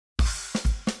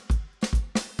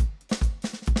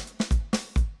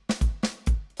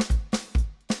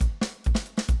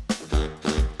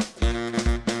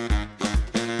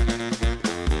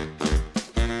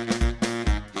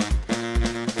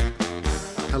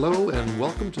Hello and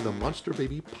welcome to the Monster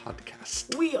Baby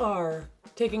Podcast. We are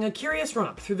taking a curious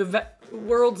romp through the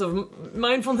worlds of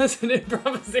mindfulness and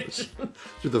improvisation.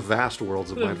 Through the vast worlds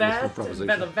of mindfulness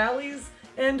and improvisation. The valleys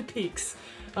and peaks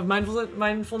of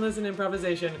mindfulness and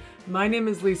improvisation. My name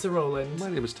is Lisa Rowland.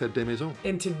 My name is Ted Desmaisons.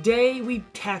 And today we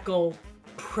tackle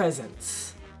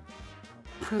presence.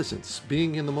 Presence,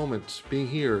 being in the moment, being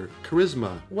here,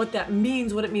 charisma. What that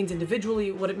means, what it means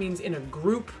individually, what it means in a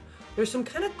group. There's some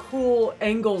kind of cool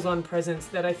angles on presence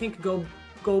that I think go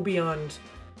beyond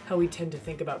how we tend to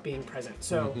think about being present.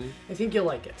 So I think you'll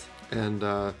like it. And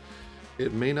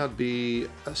it may not be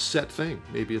a set thing.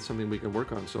 Maybe it's something we can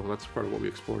work on. So that's part of what we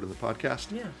explored in the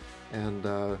podcast. Yeah. And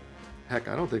heck,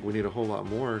 I don't think we need a whole lot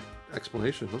more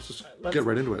explanation. Let's just get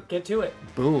right into it. Get to it.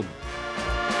 Boom.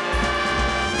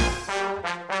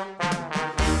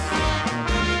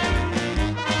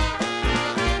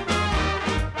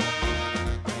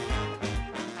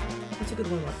 That's a good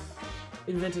one.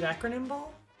 Invented acronym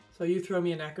ball? So you throw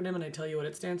me an acronym and I tell you what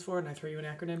it stands for and I throw you an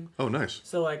acronym. Oh, nice.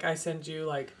 So like I send you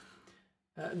like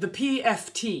the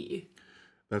PFT.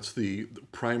 That's the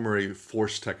primary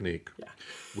force technique,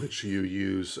 which you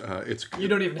use. You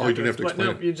don't even have to explain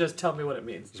it. You just tell me what it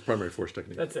means. It's primary force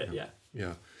technique. That's it,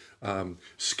 yeah.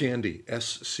 Scandi,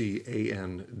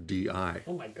 SCANDI.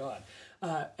 Oh my God.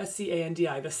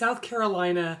 SCANDI, the South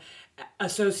Carolina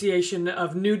Association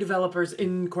of New Developers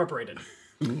Incorporated.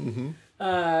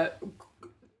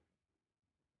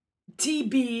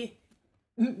 TBD.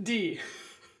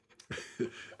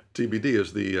 TBD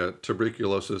is the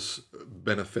tuberculosis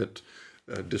benefit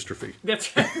dystrophy.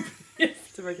 That's right.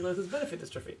 Yes, tuberculosis benefit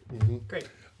dystrophy. Great.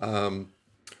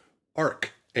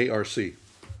 ARC, A-R-C.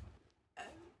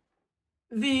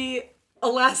 The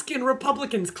Alaskan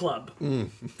Republicans Club. A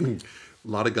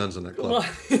lot of guns in that club.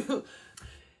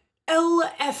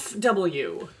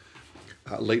 LFW.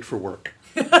 Late for work.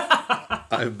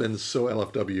 I've been so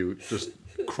LFW, just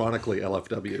chronically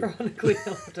LFW. Chronically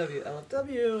LFW.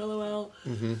 LFW, LOL.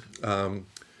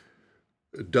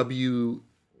 WZT.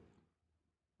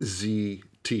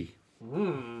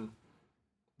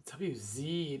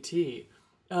 WZT.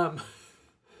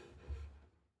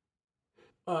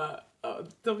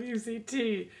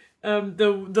 WZT.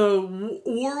 The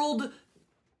World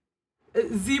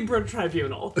Zebra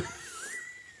Tribunal.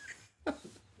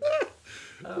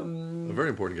 A very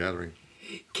important gathering.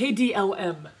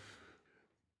 KDLM.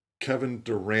 Kevin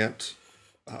Durant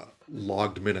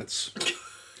logged minutes.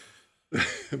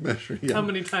 Measuring, How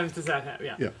many times does that have?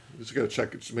 Yeah. Yeah. Just got to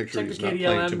check it to make sure Check he's the not KDLM.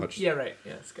 playing too much. Yeah, right.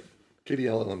 Yeah, that's good.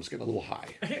 KDLM's getting a little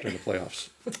high during the playoffs.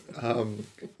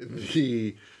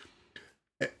 The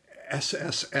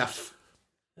SSF.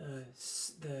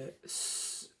 The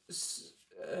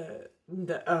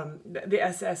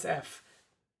SSF.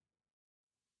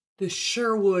 The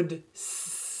Sherwood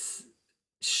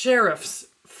Sheriff's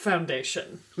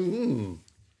Foundation.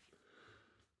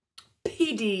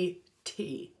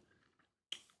 PDT.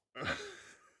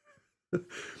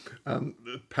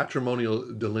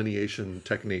 Patrimonial delineation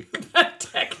technique.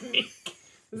 Technique.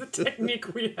 There's a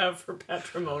technique we have for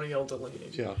patrimonial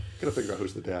delineation. Yeah, gotta figure out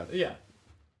who's the dad. Yeah.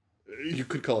 You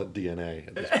could call it DNA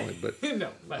at this point, but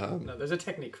no, there's a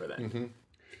technique for that.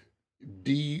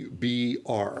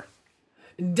 DBR.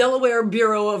 Delaware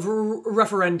Bureau of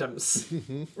Referendums.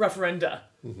 Referenda.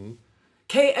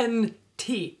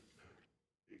 KNT.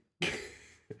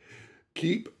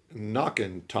 Keep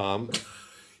knocking, Tom.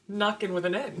 Knocking with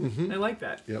an N. I like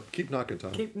that. Yep, keep knocking,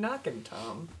 Tom. Keep knocking,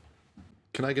 Tom.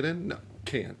 Can I get in? No,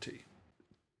 can't.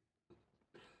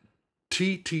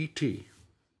 TTT.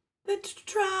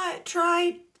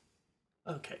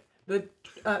 Okay. The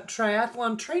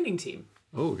triathlon training team.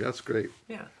 Oh, that's great.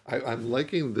 Yeah. I'm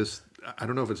liking this. I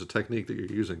don't know if it's a technique that you're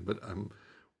using, but I'm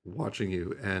watching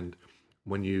you, and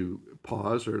when you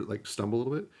pause or like stumble a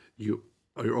little bit, you're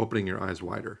opening your eyes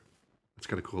wider. It's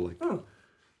kind of cool. Like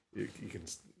you can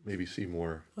maybe see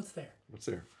more. What's there? What's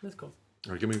there? That's cool.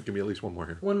 All right, give me at least one more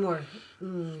here. One more.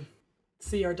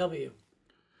 CRW.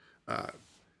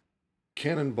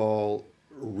 Cannonball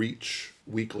Reach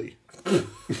Weekly.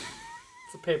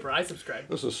 It's a paper I subscribe.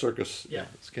 This is a circus. Yeah.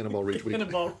 It's Cannonball Reach Weekly.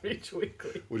 Cannonball Reach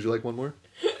Weekly. Would you like one more?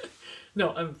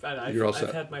 No, I've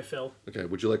had my fill. Okay.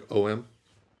 Would you like OM?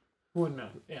 One no.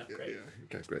 Yeah, great. Yeah.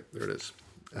 Okay, great. There it is.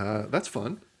 That's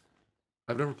fun.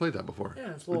 I've never played that before.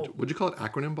 Yeah, it's a little... Would you call it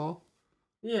acronym ball?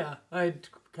 Yeah, I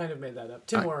kind of made that up.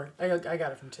 Tim Moore. I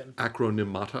got it from Tim.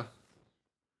 Acronymata?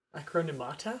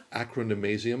 Acronymata?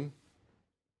 Acronymasium?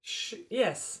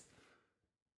 Yes.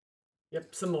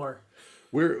 Yep, some more.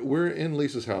 We're in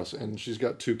Lisa's house, and she's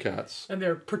got 2 cats. And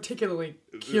they're particularly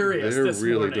curious They're this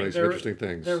really morning. doing some interesting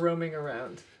things. They're roaming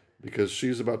around. because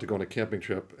she's about to go on a camping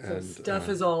trip, So and stuff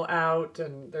is all out,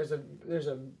 and there's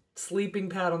a sleeping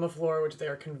pad on the floor, which they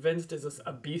are convinced is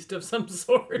a beast of some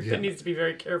sort Yeah. that needs to be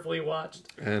very carefully watched.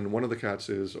 and one of the cats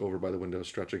is over by the window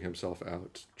stretching himself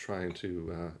out, trying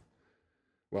to.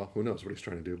 Well, who knows what he's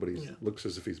trying to do, but he looks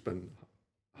as if he's been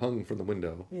hung from the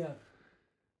window. Yeah.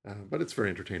 But it's very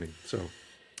entertaining. So,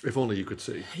 if only you could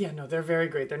see. Yeah, no, they're very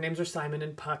great. Their names are Simon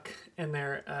and Puck, and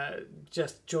they're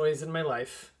just joys in my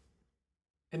life.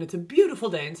 And it's a beautiful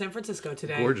day in San Francisco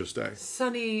today. Gorgeous day.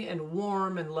 Sunny and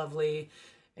warm and lovely.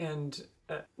 And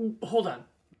hold on.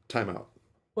 Time out.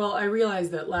 Well, I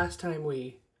realized that last time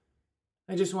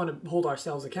I just want to hold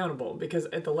ourselves accountable because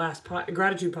at the last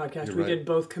gratitude podcast, You're we right. did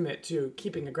both commit to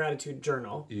keeping a gratitude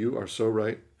journal You are so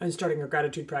right. and starting a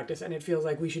gratitude practice. And it feels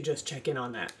like we should just check in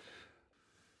on that.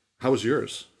 How was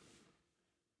yours?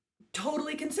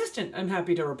 Totally consistent, I'm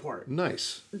happy to report.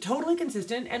 Nice. Totally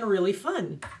consistent and really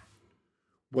fun.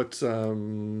 What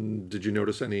did you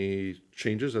notice any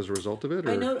changes as a result of it?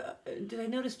 Or Did I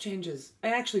notice changes?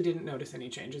 I actually didn't notice any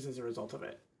changes as a result of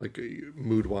it. like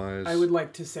mood wise? I would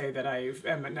like to say that I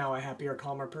am now a happier,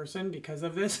 calmer person because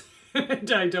of this.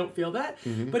 I don't feel that.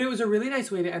 But it was a really nice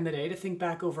way to end the day, to think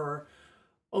back over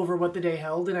what the day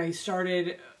held. And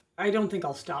I don't think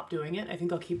I'll stop doing it. I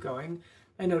think I'll keep going.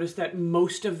 I noticed that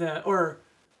most of or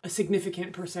a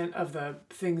significant percent of the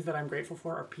things that I'm grateful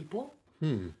for are people.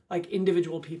 Like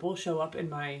individual people show up in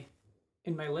my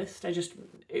list.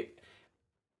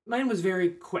 Mine was very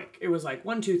quick. It was like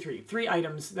 1, 2, 3, 3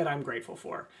 items that I'm grateful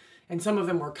for. And some of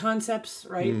them were concepts,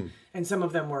 right? And some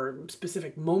of them were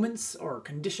specific moments or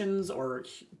conditions or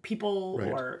people,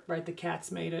 Right. or the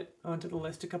cats made it onto the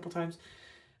list a couple times.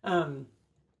 And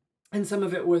some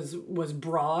of it was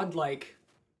broad, like,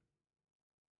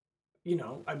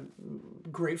 I'm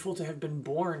grateful to have been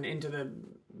born into the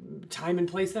time and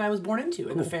place that I was born into,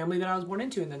 and the family that I was born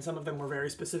into. And then some of them were very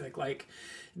specific, like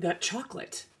that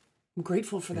chocolate. I'm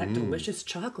grateful for that delicious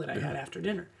chocolate I had after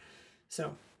dinner.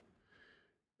 So,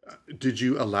 Did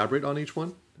you elaborate on each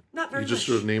one? not very You just much.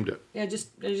 sort of named it. Yeah, I just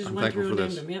I'm went thankful through for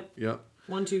and this. named them. Yep. Yeah.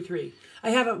 1, 2, 3. I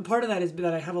have a part of that is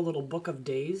that I have a little book of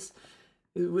days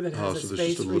that has so a there's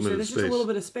space just a for each. So limited there's just a space. little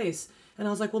bit of space, and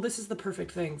I was like, well, this is the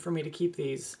perfect thing for me to keep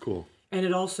these. Cool. And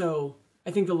it also,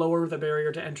 I think the lower the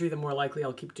barrier to entry, the more likely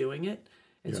I'll keep doing it.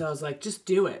 And so I was like, just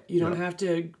do it. You don't have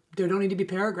to, there don't need to be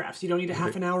paragraphs. You don't need a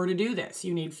half an hour to do this.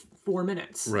 You need 4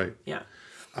 minutes. Right. Yeah.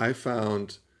 I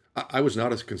found I was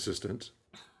not as consistent,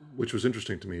 which was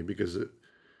interesting to me because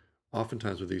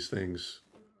oftentimes with these things,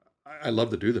 I love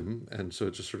to do them, and so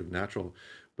it's just sort of natural.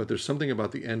 But there's something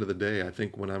about the end of the day. I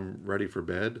think when I'm ready for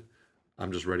bed,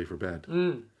 I'm just ready for bed,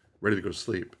 ready to go to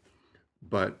sleep.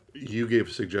 But you gave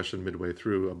a suggestion midway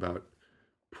through about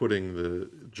putting the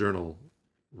journal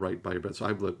right by your bed, so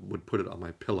I would put it on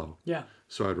my pillow, Yeah.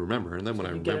 so I'd remember. And then when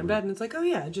I You get in remember, bed and it's like, oh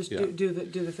yeah, just do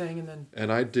the thing, and then.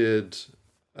 and I did,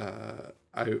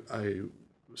 I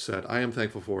said, I am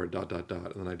thankful for ... and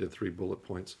then I did 3 bullet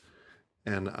points.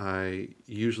 And I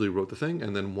usually wrote the thing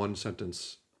and then 1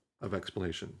 sentence of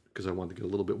explanation because I wanted to get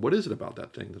a little bit, what is it about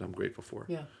that thing that I'm grateful for?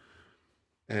 Yeah.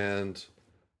 And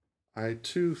I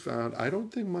too found, I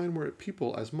don't think mine were at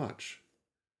people as much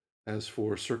as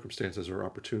for circumstances or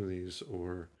opportunities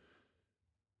or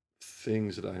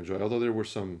things that I enjoy. Although there were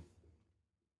some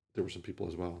people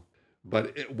as well.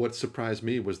 But what surprised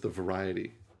me was the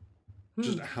variety,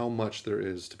 just how much there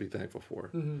is to be thankful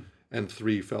for. And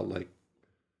 3 felt like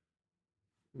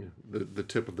the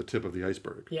tip of the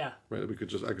iceberg. Yeah. Right. I could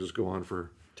just go on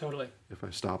for Totally. if I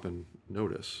stop and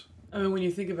notice. I mean, when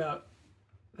you think about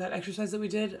that exercise that we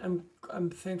did, I'm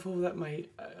thankful that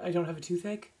I don't have a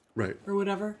toothache Right. or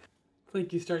whatever.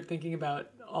 Like you start thinking about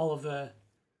all of the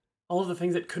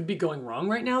things that could be going wrong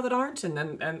right now that aren't,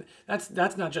 and that's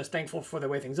not just thankful for the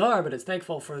way things are, but it's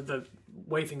thankful for the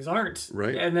way things aren't.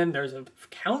 Right. And then there's a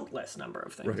countless number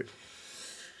of things. Right.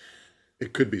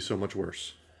 It could be so much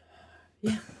worse.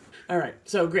 Yeah. All right.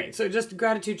 So great. So just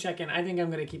gratitude check-in. I think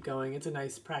I'm going to keep going. It's a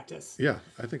nice practice. Yeah,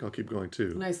 I think I'll keep going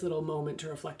too. Nice little moment to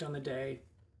reflect on the day.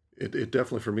 It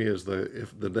definitely for me is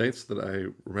if the nights that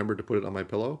I remembered to put it on my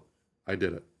pillow, I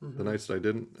did it. The nights that I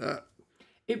didn't,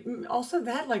 It also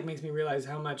that like makes me realize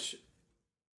how much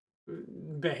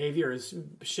behavior is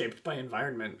shaped by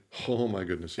environment. oh my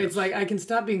goodness. Yes. It's like I can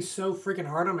stop being so freaking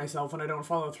hard on myself when I don't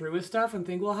follow through with stuff and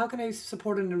think, well, how can I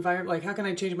support an environment? Like, how can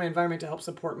I change my environment to help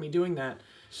support me doing that?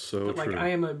 so But like, true. I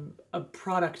am a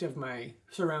product of my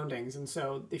surroundings, and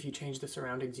so if you change the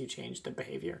surroundings, you change the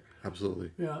behavior.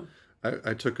 Absolutely. Yeah.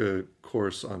 I took a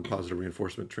course on positive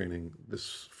reinforcement training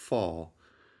this fall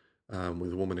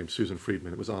with a woman named Susan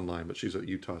Friedman. It was online, but she's at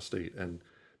Utah State. And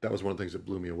that was one of the things that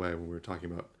blew me away when we were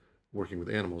talking about working with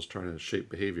animals, trying to shape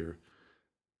behavior,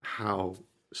 how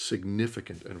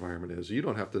significant environment is. You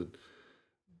don't have to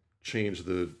change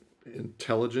the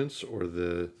intelligence or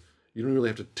you don't really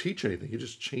have to teach anything. You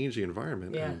just change the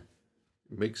environment Yeah. and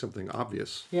make something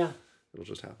obvious. Yeah. It'll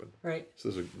just happen. Right. So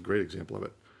this is a great example of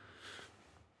it.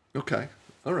 Okay.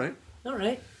 All right. All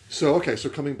right. So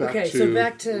coming back Okay, to, so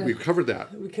back to- we've covered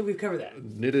that. We've covered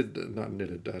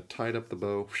that. Tied up the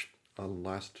bow on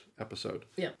last episode.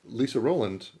 Yeah. Lisa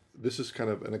Rowland, this is kind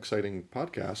of an exciting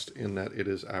podcast in that it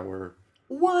is our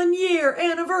 1 year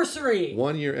anniversary.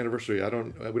 1 year anniversary. We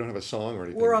don't have a song or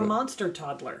anything. We're a but monster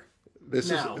toddler.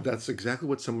 now. That's exactly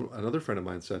what another friend of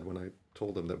mine said when I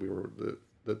told them that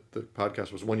the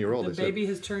podcast was 1 year old. The baby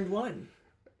has turned 1.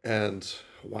 And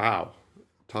wow,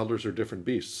 toddlers are different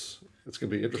beasts. It's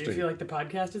going to be Do interesting. you feel like the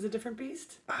podcast is a different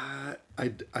beast?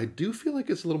 I do feel like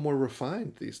it's a little more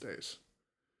refined these days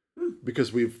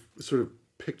because we've sort of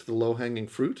picked the low-hanging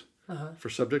fruit for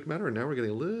subject matter, and now we're getting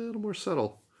a little more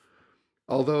subtle.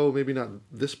 Although maybe not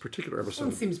this particular This one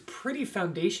episode, seems pretty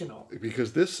foundational.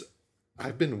 because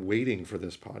I've been waiting for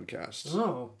this podcast.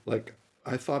 Oh. Like,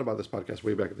 I thought about this podcast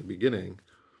way back at the beginning.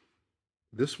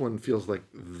 This one feels like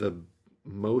the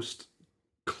most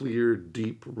clear,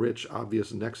 deep, rich,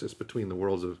 obvious nexus between the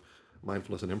worlds of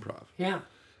mindfulness and improv. Yeah.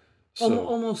 So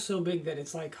Almost so big that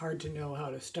it's like hard to know how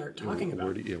to start talking about.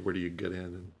 where do you get in?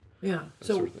 And Yeah.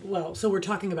 sort of thing. So we're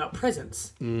talking about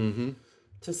presence. Mm-hmm.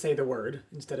 To say the word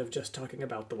instead of just talking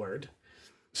about the word.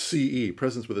 CE,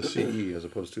 presents with a CE as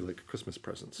opposed to like Christmas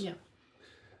presents. Yeah.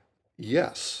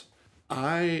 Yes.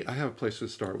 I have a place to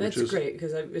start, That's which is great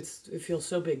because it feels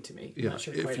so big to me. I'm yeah. not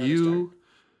sure quite If how to start.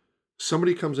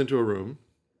 somebody comes into a room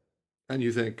and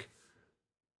you think,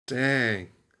 dang,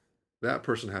 that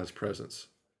person has presence.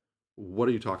 What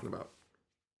are you talking about?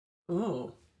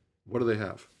 Oh. What do they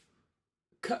have?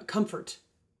 Comfort.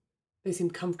 They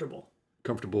seem comfortable.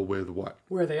 Comfortable with what?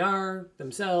 Where they are,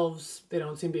 themselves. They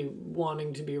don't seem to be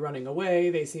wanting to be running away.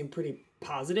 They seem pretty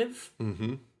positive.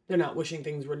 Mm-hmm. They're not wishing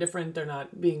things were different. They're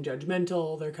not being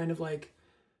judgmental. They're kind of like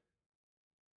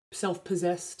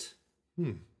self-possessed.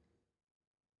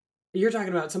 You're talking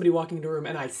about somebody walking into a room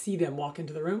and I see them walk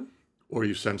into the room? Or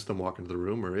you sense them walk into the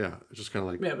room, or it's just kind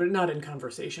of like Yeah, but not in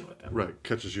conversation with them. right,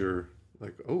 catches your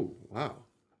like, oh wow.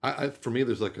 I for me,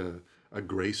 there's like a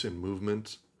grace in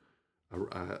movement,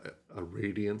 a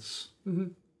radiance. Mm-hmm.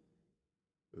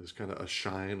 There's kind of a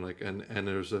shine, like, and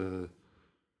there's a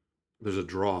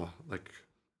draw. Like,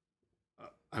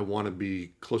 I want to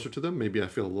be closer to them. Maybe I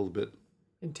feel a little bit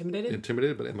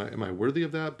Intimidated? but am I worthy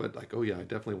of that? But like, oh yeah, I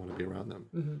definitely want to be around them.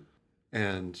 Mm-hmm.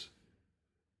 And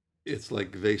it's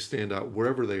like they stand out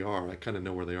wherever they are. I kind of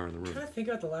know where they are in the I'm room. trying to think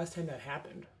about the last time that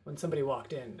happened. When somebody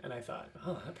walked in and I thought,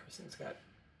 oh, that person's got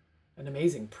an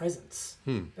amazing presence.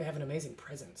 They have an amazing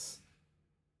presence.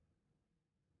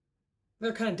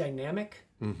 They're kind of dynamic.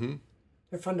 Mm-hmm.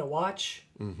 They're fun to watch.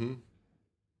 Mm-hmm.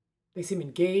 They seem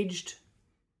engaged.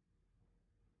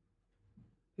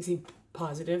 They seem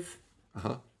positive.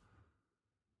 Uh-huh.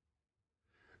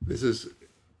 This is,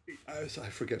 I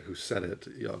forget who said it.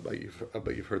 Yeah, I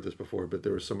bet you've heard this before. But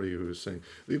there was somebody who was saying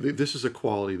this is a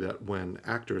quality that when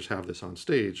actors have this on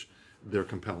stage, they're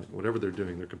compelling. Whatever they're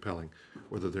doing, they're compelling,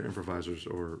 whether they're improvisers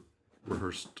or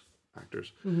rehearsed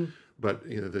actors. Mm-hmm. But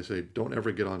they say don't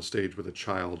ever get on stage with a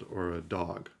child or a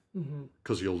dog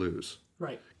because you'll lose.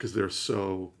 Right. Because they're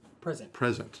so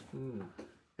Present.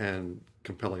 and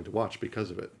compelling to watch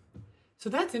because of it. So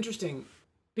that's interesting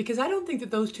because I don't think that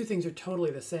those two things are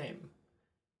totally the same.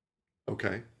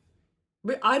 Okay.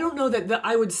 But I don't know that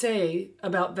I would say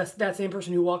about that same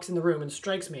person who walks in the room and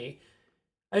strikes me,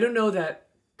 I don't know that,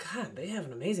 God, they have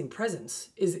an amazing presence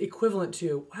is equivalent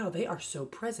to, wow, they are so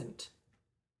present.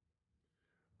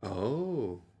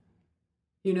 Oh.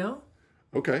 You know?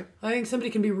 Okay. I think somebody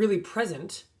can be really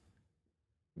present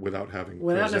Without having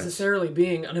without presence. necessarily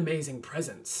being an amazing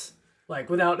presence. Like,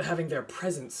 without having their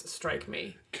presence strike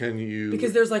me. Can you...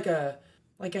 Because there's I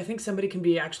think somebody can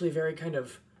be actually very kind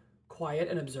of quiet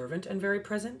and observant and very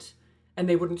present, and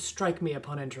they wouldn't strike me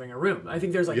upon entering a room. I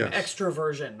think there's an Yes.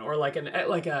 extroversion or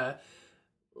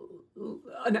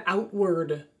an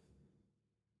outward,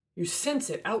 you sense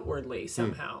it outwardly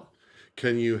somehow.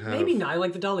 Can you have... Maybe not.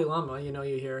 Like the Dalai Lama, you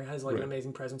hear has an Right.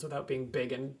 amazing presence without being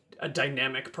big and a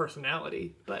dynamic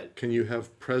personality. But Can you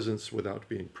have presence without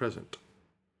being present?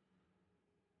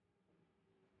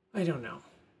 I don't know.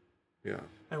 Yeah.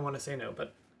 I want to say no,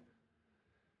 but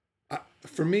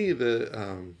For me,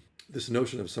 this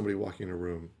notion of somebody walking in a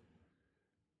room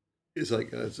is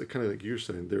it's kind of like you're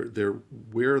saying. They're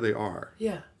where they are.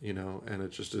 yeah. And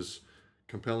it just is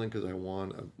compelling because I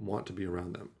want to be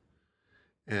around them.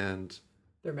 And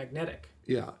They're magnetic.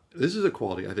 Yeah, this is a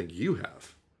quality I think you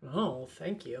have. Oh,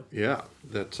 thank you. Yeah,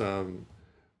 that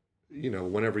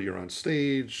whenever you're on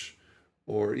stage,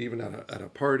 or even at a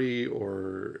party,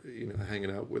 or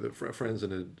hanging out with friends in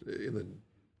the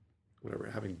whatever,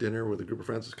 having dinner with a group of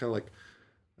friends, it's kind of like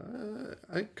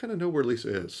I kind of know where Lisa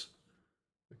is.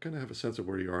 I kind of have a sense of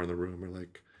where you are in the room, or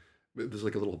like there's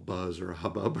like a little buzz or a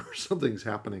hubbub or something's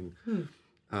happening.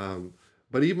 Um,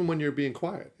 but even when you're being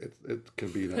quiet, it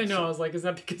can be that. I know. I was like, is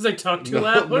that because I talk too No,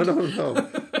 loud?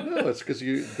 no. It's because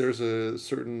there's a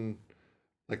certain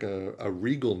like a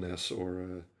regalness or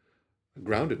a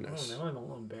groundedness. Oh, now I'm a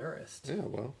little embarrassed. Yeah,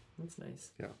 well, That's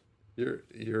nice. yeah,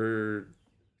 you're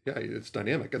yeah, it's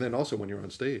dynamic, and then also when you're on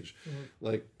stage,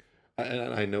 like,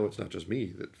 and I know it's not just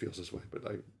me that feels this way, but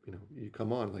you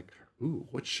come on like, ooh,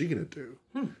 what's she gonna do?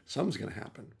 Something's gonna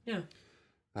happen. Yeah.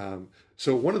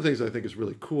 So one of the things I think is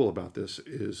really cool about this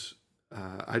is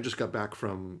I just got back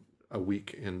from a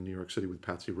week in New York City with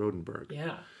Patsy Rodenberg,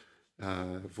 Yeah.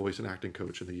 voice and acting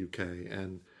coach in the UK,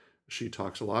 and she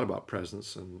talks a lot about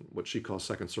presence and what she calls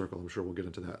second circle. I'm sure we'll get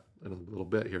into that in a little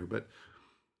bit here, but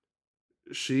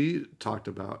she talked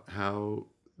about how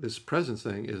this presence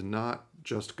thing is not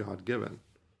just God given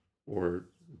or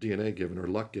DNA given or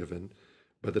luck given,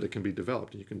 but that it can be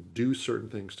developed. You can do certain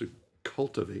things to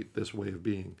cultivate this way of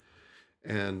being.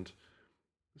 And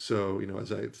so,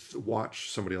 as I watch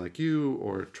somebody like you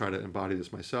or try to embody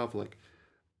this myself, like,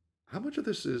 how much of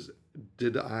this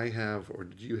did I have or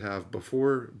did you have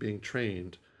before being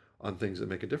trained on things that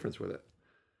make a difference with it?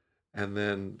 And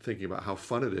then thinking about how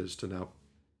fun it is to now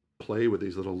play with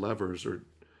these little levers or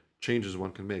changes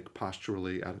one can make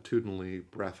posturally, attitudinally,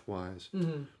 breath-wise.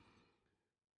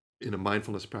 In a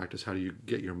mindfulness practice, how do you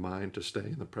get your mind to stay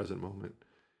in the present moment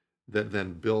that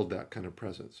then build that kind of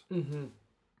presence?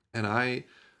 And I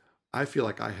feel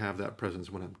like I have that presence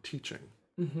when I'm teaching.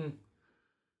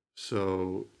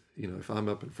 So, if I'm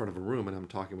up in front of a room and I'm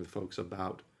talking with folks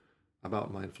about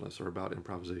mindfulness or about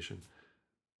improvisation,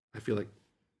 I feel like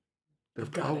they're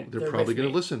probably going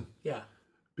to listen. Yeah.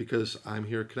 Because I'm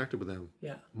here connected with them.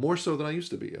 Yeah. More so than I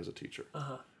used to be as a teacher.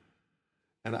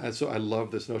 And so I love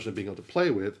this notion of being able to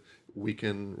play with. We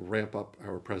can ramp up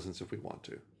our presence if we want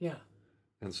to. Yeah.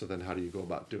 And so then how do you go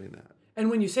about doing that? And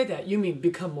when you say that, you mean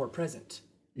become more present.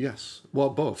 Yes. Well,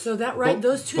 both. So that, right,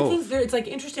 those two things, it's like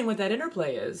interesting what that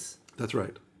interplay is. That's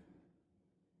right.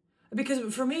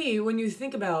 Because for me, when I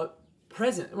think about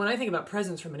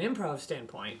presence from an improv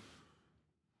standpoint,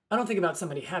 I don't think about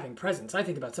somebody having presence. I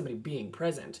think about somebody being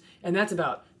present, and that's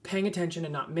about paying attention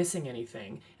and not missing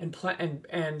anything,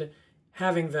 and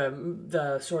having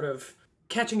the sort of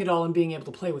catching it all and being able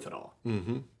to play with it all.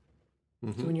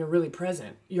 So when you're really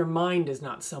present, your mind is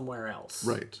not somewhere else.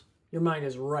 Right. Your mind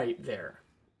is right there.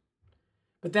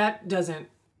 But that doesn't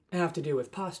have to do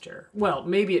with posture. Well,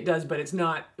 maybe it does, but it's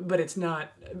not.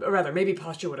 Or rather, maybe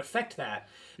posture would affect that.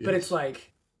 Yes. But it's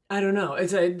like, I don't know.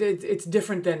 It's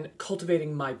different than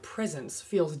cultivating my presence.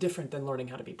 Feels different than learning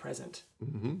how to be present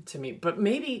to me. But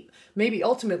maybe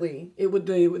ultimately they would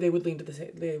lead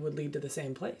to the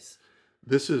same place.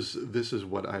 This is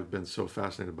what I've been so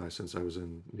fascinated by since I was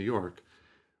in New York.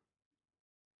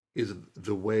 Is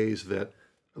the ways that,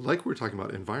 like we were talking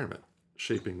about, environment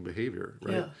shaping behavior,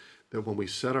 right? Yeah. That when we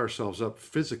set ourselves up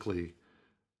physically,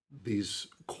 these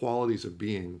qualities of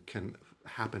being can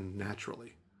happen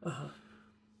naturally.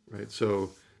 Right. So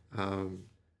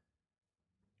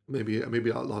maybe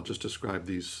I'll just describe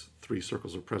these 3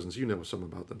 circles of presence. You know some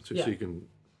about them too, so you can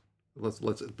let's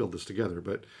build this together.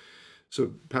 But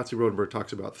so Patsy Rodenberg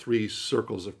talks about 3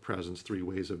 circles of presence, 3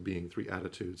 ways of being, 3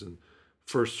 attitudes. And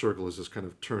first circle is this kind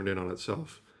of turned in on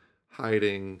itself,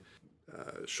 hiding,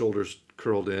 shoulders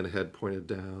curled in, head pointed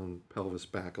down, pelvis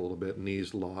back a little bit,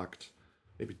 knees locked,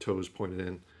 maybe toes pointed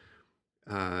in.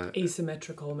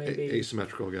 Asymmetrical, maybe.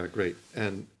 Asymmetrical, yeah, great.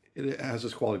 And it has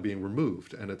this quality of being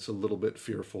removed, and it's a little bit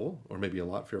fearful, or maybe a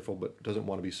lot fearful, but doesn't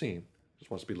want to be seen. Just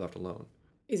wants to be left alone.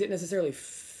 Is it necessarily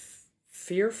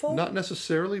fearful? Not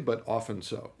necessarily, but often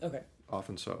so. Okay.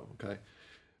 Often so, okay?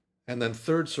 And then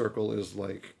third circle is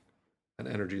like an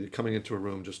energy coming into a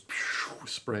room, just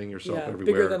spraying yourself everywhere.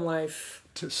 Bigger than life.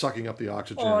 Sucking up the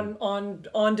oxygen.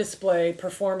 On display,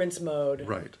 performance mode.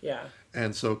 Right. Yeah.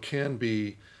 And so can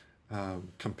be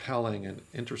compelling and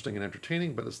interesting and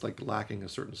entertaining, but it's like lacking a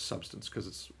certain substance because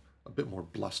it's a bit more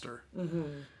bluster.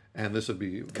 And this would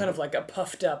be kind of like a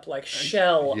puffed up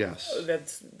shell. Yes.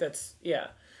 That's yeah.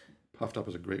 Puffed up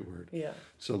is a great word. Yeah.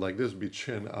 So like this would be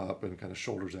chin up and kind of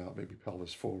shoulders out, maybe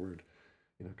pelvis forward,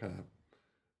 kind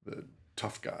of the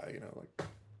tough guy, like,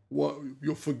 what,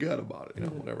 you'll forget about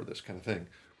it, whatever, this kind of thing.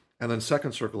 And then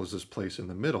second circle is this place in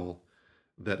the middle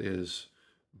that is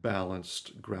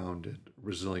balanced, grounded,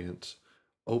 resilient,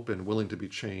 open, willing to be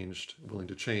changed, willing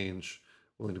to change,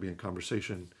 willing to be in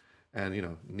conversation,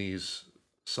 and knees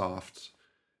soft,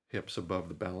 hips above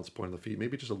the balance point of the feet,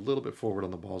 maybe just a little bit forward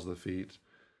on the balls of the feet,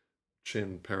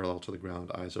 chin parallel to the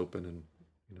ground, eyes open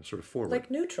and sort of forward.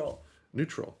 Like neutral.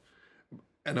 Neutral.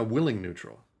 And a willing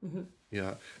neutral.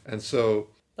 Yeah. And so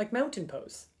like mountain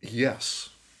pose. Yes,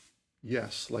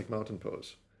 like mountain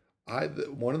pose.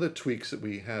 One of the tweaks that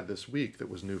we had this week that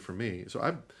was new for me. So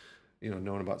I've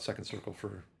known about Second Circle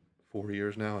for 4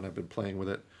 years now, and I've been playing with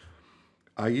it.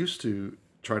 I used to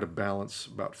try to balance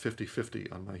about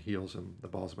 50-50 on my heels and the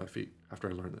balls of my feet after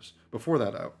I learned this. Before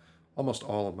that, almost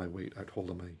all of my weight I'd hold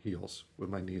on my heels with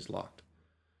my knees locked.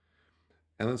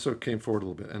 And then so it came forward a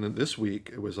little bit. And then this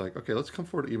week it was like, okay, let's come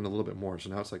forward even a little bit more.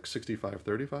 So now it's like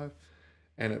 65-35.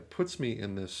 And it puts me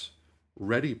in this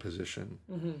ready position,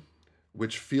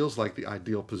 which feels like the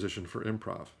ideal position for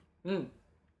improv.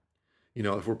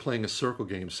 If we're playing a circle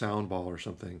game, sound ball or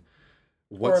something,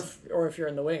 or if you're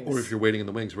in the wings. Or if you're waiting in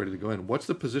the wings, ready to go in. What's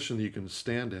the position that you can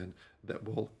stand in that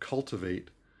will cultivate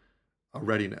a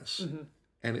readiness?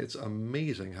 And it's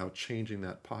amazing how changing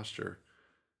that posture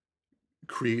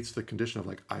creates the condition of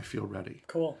like, I feel ready.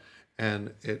 Cool.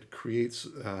 And it creates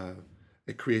a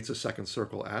second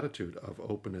circle attitude of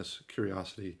openness,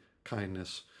 curiosity,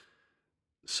 kindness,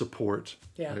 support.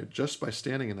 Yeah. Right? Just by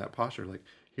standing in that posture, like,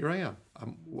 here I am.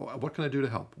 What can I do to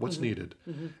help? What's needed?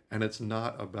 And it's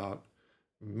not about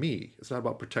me. It's not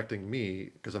about protecting me,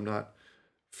 because I'm not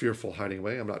fearful hiding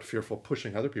away. I'm not fearful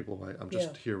pushing other people away. I'm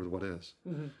just here with what is.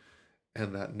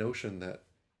 And that notion that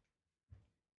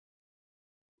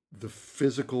the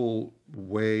physical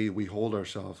way we hold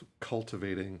ourselves,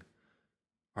 cultivating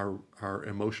our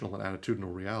emotional and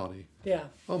attitudinal reality. Yeah.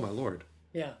 Oh my Lord.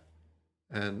 Yeah.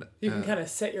 And you can kind of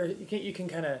set you can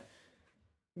kind of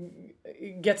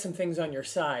get some things on your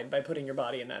side by putting your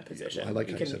body in that position. I like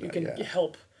you how can you said you that,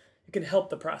 can help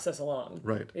the process along.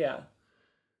 Right. Yeah.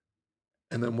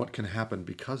 And then what can happen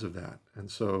because of that?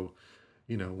 And so,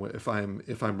 if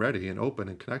I'm ready and open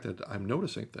and connected, I'm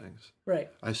noticing things. Right.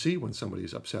 I see when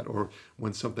somebody's upset, or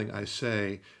when something I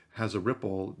say has a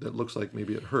ripple that looks like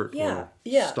maybe it hurt or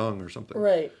stung or something.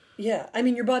 Right. Yeah. I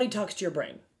mean, your body talks to your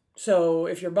brain. So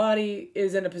if your body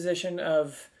is in a position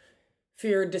of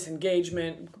fear,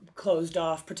 disengagement, closed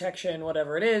off, protection,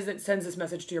 whatever it is, it sends this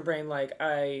message to your brain like,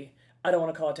 I don't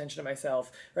want to call attention to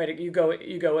myself, right? You go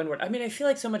inward. I mean, I feel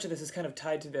like so much of this is kind of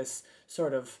tied to this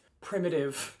sort of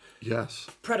primitive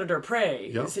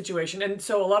predator-prey situation. And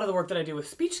so a lot of the work that I do with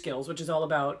speech skills, which is all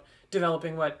about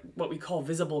developing what we call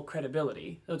visible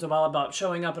credibility. So it's all about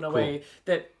showing up in a way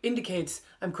that indicates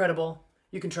I'm credible,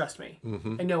 you can trust me,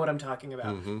 I know what I'm talking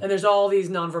about. And there's all these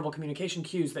nonverbal communication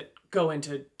cues that go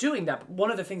into doing that. But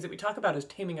one of the things that we talk about is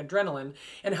taming adrenaline,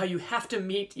 and how you have to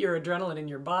meet your adrenaline in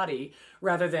your body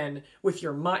rather than with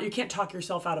your mind. You can't talk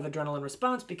yourself out of adrenaline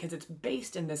response because it's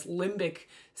based in this limbic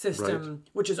system,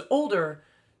 which is older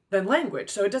than language.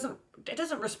 So it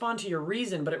doesn't respond to your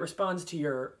reason, but it responds to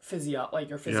your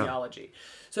physiology.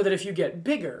 So that if you get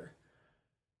bigger,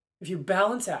 if you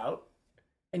balance out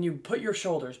and you put your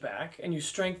shoulders back and you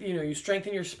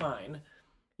strengthen your spine,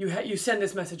 you send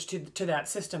this message to that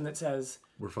system that says,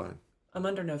 we're fine. I'm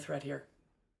under no threat here.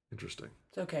 Interesting.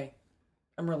 It's okay.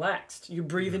 I'm relaxed. You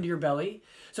breathe into your belly.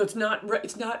 So it's not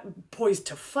poised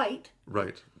to fight.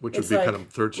 Right. Which would be kind of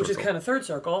third circle. Which is kind of third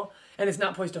circle. And it's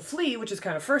not poised to flee, which is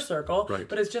kind of first circle. Right.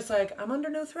 But it's just like, I'm under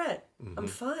no threat. I'm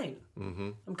fine.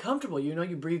 I'm comfortable.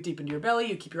 You breathe deep into your belly.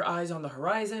 You keep your eyes on the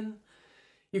horizon.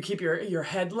 You keep your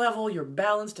head level. You're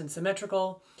balanced and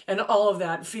symmetrical. And all of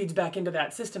that feeds back into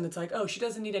that system that's like, oh, she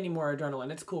doesn't need any more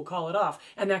adrenaline. It's cool. Call it off.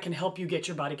 And that can help you get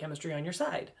your body chemistry on your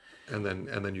side. And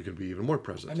then you can be even more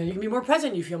present. And then you can be more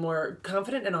present. You feel more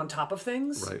confident and on top of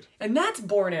things. Right. And that's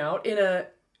borne out in a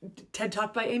TED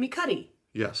Talk by Amy Cuddy.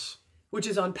 Yes. Which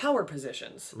is on power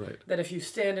positions. Right. That if you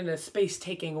stand in a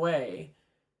space-taking way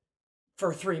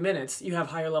for 3 minutes, you have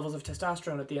higher levels of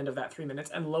testosterone at the end of that 3 minutes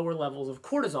and lower levels of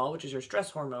cortisol, which is your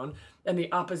stress hormone. And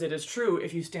the opposite is true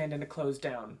if you stand in a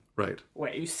closed-down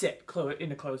way. You sit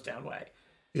in a closed-down way.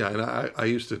 Yeah, and I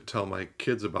used to tell my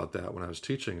kids about that when I was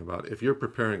teaching, about if you're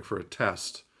preparing for a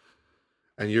test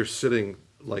and you're sitting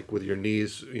like with your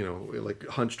knees, like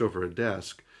hunched over a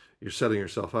desk, you're setting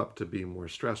yourself up to be more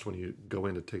stressed when you go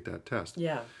in to take that test.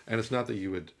 Yeah. And it's not that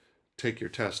you would take your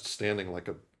test standing like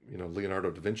a Leonardo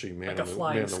da Vinci man, like a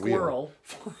flying squirrel.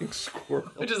 Flying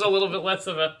squirrel. Which is a little bit less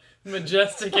of a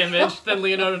majestic image than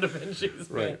Leonardo da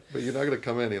Vinci's. Right. But you're not going to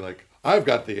come in and like, I've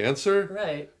got the answer.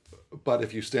 Right. But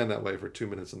if you stand that way for 2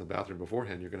 minutes in the bathroom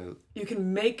beforehand, you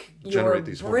can make your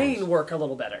brain work a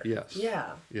little better. Yes.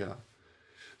 Yeah. Yeah.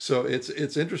 So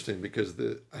it's interesting because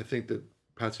I think that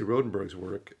Patsy Rodenberg's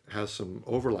work has some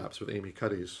overlaps with Amy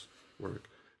Cuddy's work.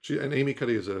 Amy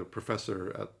Cuddy is a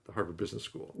professor at the Harvard Business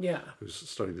School. Yeah. Who's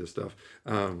studied this stuff.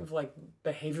 Of like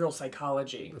behavioral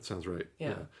psychology. That sounds right.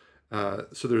 Yeah.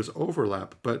 So there's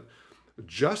overlap, but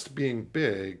just being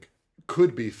big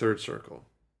could be third circle.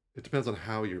 It depends on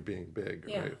how you're being big,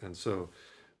 Yeah. right? And so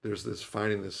there's this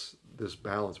finding this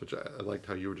balance, which I liked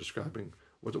how you were describing.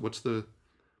 What's the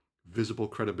visible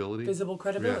credibility? Visible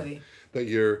credibility. Yeah. That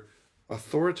you're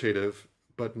authoritative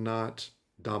but not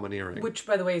domineering. Which,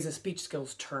 by the way, is a speech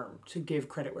skills term, to give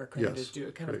credit where credit is due.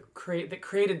 It kind of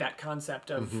created that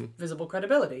concept of visible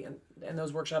credibility, and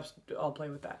those workshops all play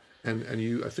with that. And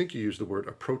I think you used the word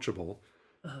approachable.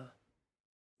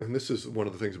 And this is one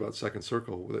of the things about Second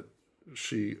Circle that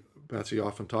Patsy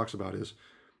often talks about is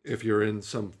if you're in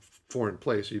some foreign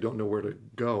place, you don't know where to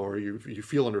go, or you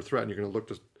feel under threat and you're going to look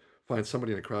to find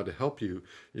somebody in a crowd to help you,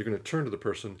 you're going to turn to the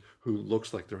person who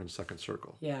looks like they're in Second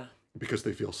Circle. Yeah. Because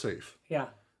they feel safe. Yeah.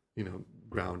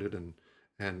 Grounded and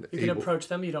you can approach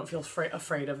them. You don't feel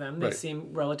afraid of them. They Right.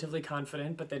 seem relatively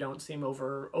confident, but they don't seem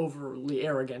overly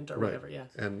arrogant or whatever. Yeah.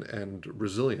 And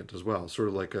resilient as well. Sort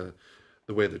of like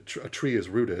the way that a tree is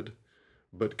rooted,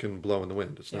 but can blow in the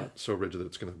wind. It's not so rigid that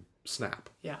it's going to snap.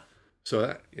 Yeah.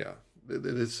 So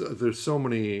there's so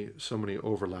many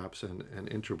overlaps and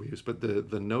interweaves, but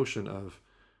the notion of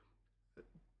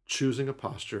choosing a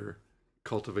posture,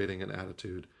 cultivating an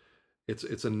attitude,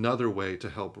 it's another way to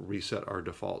help reset our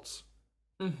defaults.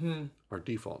 Mm-hmm. Our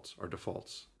defaults.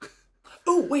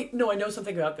 Oh, wait, no, I know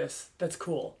something about this. That's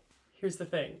cool. Here's the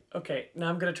thing. Okay, now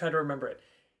I'm going to try to remember it.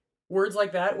 Words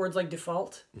like that, words like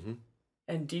default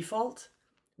and default,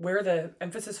 where the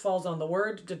emphasis falls on the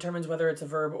word determines whether it's a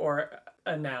verb or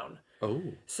a noun. Oh.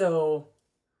 So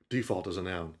Default is a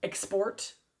noun.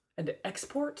 export and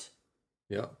export.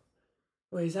 Yeah.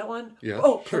 Wait, is that one? Yeah.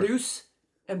 Oh, sure. produce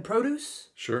and produce.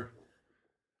 Sure.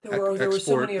 There were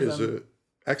so many of them.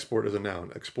 Export is a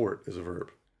noun. Export is a verb.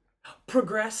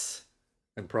 Progress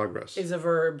And progress. is a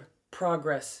verb.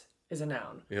 Progress is a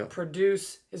noun. Yeah.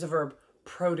 Produce is a verb.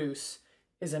 Produce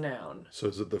is a noun. So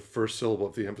is it the first syllable?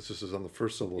 If the emphasis is on the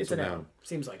first syllable, It's a noun.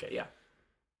 Seems like it, yeah.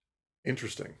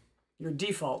 Interesting. Your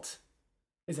default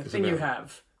is a Is a thing you noun.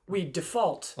 have. We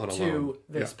default On a to loan.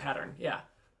 this Yeah. pattern. Yeah.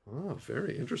 Oh,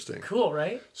 very interesting. Cool,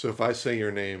 right? So if I say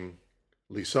your name,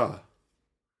 Lisa,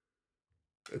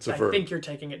 it's a I verb. think you're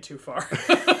taking it too far.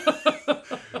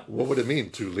 What would it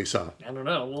mean to Lisa? I don't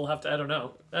know. I don't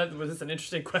know. That was an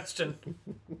interesting question.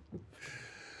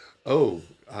 Oh,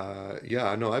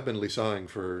 yeah. No, I've been Lisaing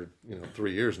for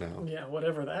 3 years now. Yeah,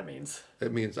 whatever that means. I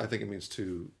think it means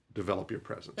to develop your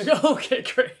presence. Okay,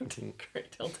 great.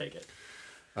 Great. I'll take it.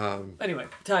 Anyway,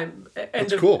 time.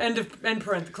 End of, cool.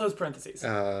 Close parentheses.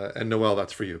 And Noelle,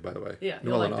 that's for you, by the way. Yeah,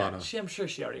 you'll Noelle like and that. Anna. I'm sure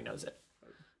she already knows it.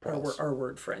 Prowls. Our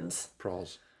word friends.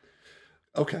 Prowls.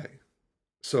 Okay,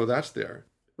 so that's there.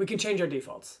 We can change our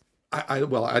defaults. I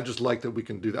just like that we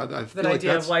can do that. I feel That like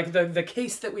idea that's, of like the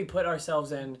case that we put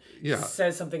ourselves in Yeah.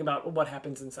 says something about what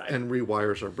happens inside. and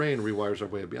rewires our brain, rewires our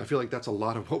way of being. I feel like that's a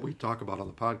lot of what we talk about on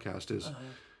the podcast is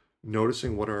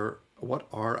noticing what are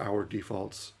our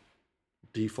defaults,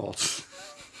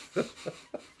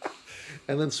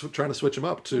 and then trying to switch them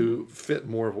up to fit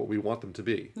more of what we want them to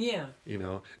be. yeah.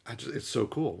 It's so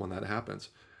cool when that happens.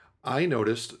 I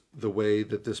noticed the way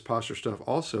that this posture stuff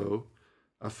also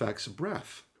affects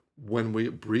breath. When we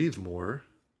breathe more,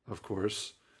 of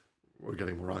course, we're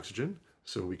getting more oxygen,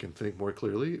 so we can think more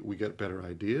clearly. We get better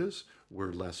ideas.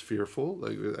 We're less fearful.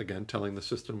 Again, telling the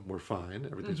system we're fine,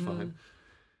 everything's fine.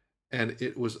 And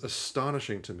it was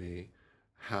astonishing to me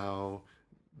how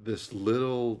this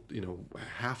little,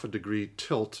 half a degree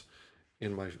tilt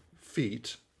in my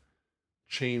feet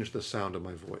changed the sound of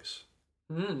my voice.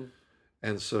 Mm.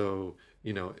 And so,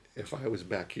 if I was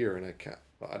back here and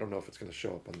I don't know if it's going to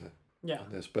show up on Yeah.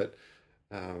 this, but,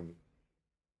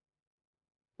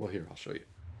 well, here, I'll show you.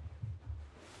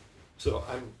 So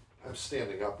I'm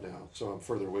standing up now, so I'm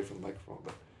further away from the microphone,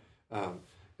 but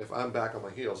if I'm back on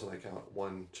my heels and I count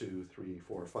 1, 2, 3,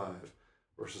 4, 5,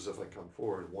 versus if I come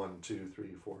forward 1, 2,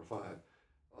 3, 4, 5,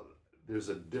 there's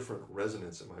a different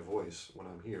resonance in my voice when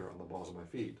I'm here on the balls of my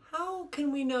feet. How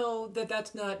can we know that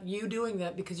that's not you doing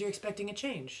that because you're expecting a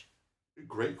change?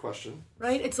 Great question.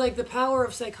 Right? It's like the power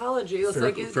of psychology. It's Fair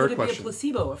like, could it be a question.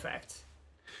 placebo effect?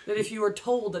 That if you were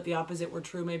told that the opposite were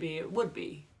true, maybe it would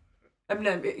be. I mean,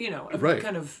 Right.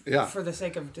 kind of Yeah. for the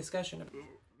sake of discussion.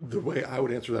 The way I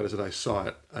would answer that is that I saw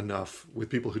it enough with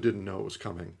people who didn't know it was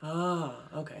coming. Ah,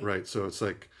 okay. Right. So it's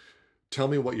like, tell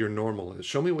me what your normal is.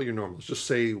 Show me what your normal is. Just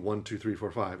say 1, 2, 3,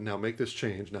 4, 5. Now make this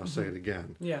change. Now say it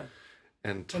again. Yeah.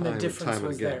 and time And the and difference time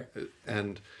was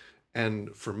again.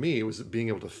 And for me, it was being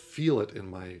able to feel it in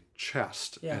my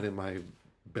chest Yeah. and in my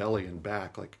belly and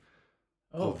back, like,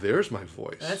 oh, Oh, there's my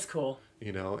voice. that's cool.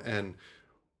 And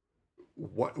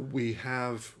what we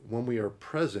have when we are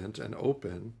present and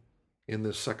open in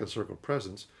this second circle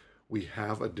presence, we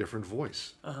have a different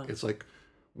voice. It's like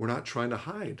we're not trying to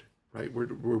hide, right?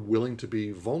 We're willing to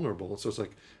be vulnerable. So it's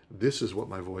like, this is what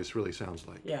my voice really sounds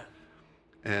like. Yeah.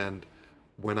 And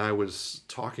when I was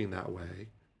talking that way,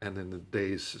 and in the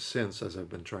days since, as I've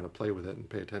been trying to play with it and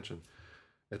pay attention,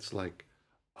 it's like,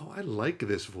 oh, I like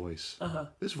this voice.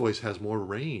 This voice has more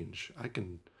range. I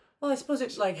can. Well, I suppose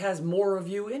it like has more of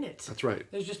you in it. That's right.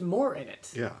 There's just more in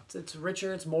it. Yeah. It's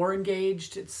richer. It's more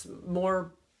engaged. It's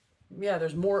more. Yeah,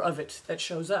 there's more of it that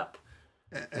shows up.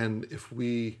 And if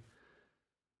we,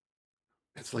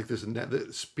 it's like this. The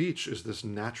speech is this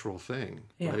natural thing,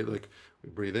 Yeah. right? Like we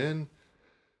breathe in.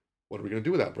 What are we going to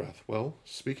do with that breath? Well,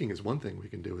 speaking is one thing we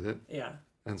can do with it. Yeah.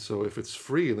 And so if it's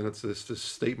free, then it's this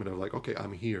statement of like, okay,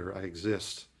 I'm here, I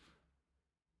exist.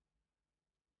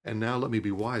 And now let me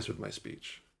be wise with my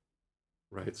speech,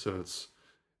 right? So it's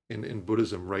in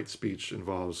Buddhism, right speech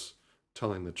involves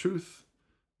telling the truth,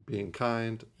 being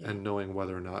kind, and knowing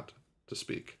whether or not to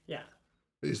speak. Yeah.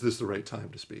 Is this the right time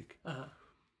to speak? Uh-huh.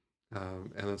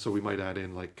 And then so we might add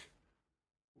in like,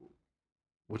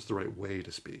 what's the right way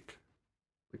to speak?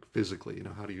 Like physically,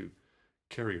 how do you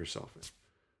carry yourself in?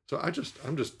 So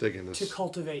I'm just digging this. To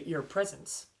cultivate your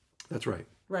presence. That's right.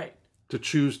 Right. To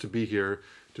choose to be here,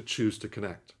 to choose to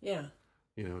connect. Yeah.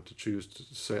 To choose to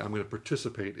say, I'm going to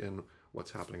participate in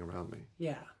what's happening around me.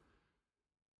 Yeah.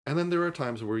 And then there are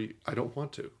times where I don't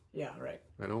want to. Yeah. Right.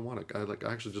 I don't want to.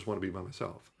 I actually just want to be by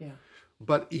myself. Yeah.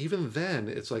 But even then,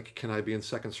 it's like, can I be in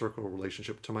second circle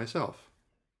relationship to myself?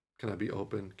 Can I be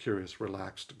open, curious,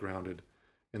 relaxed, grounded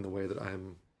in the way that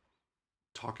I'm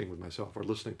talking with myself or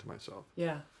listening to myself?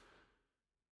 Yeah.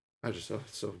 I just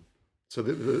so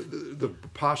the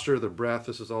posture, the breath,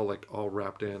 this is all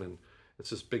wrapped in, and it's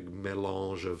this big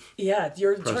melange of Yeah.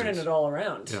 You're presence. turning it all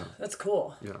around. Yeah. That's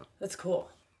cool. Yeah. That's cool.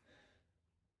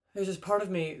 There's this part of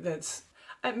me that's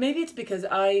maybe it's because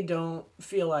I don't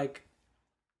feel like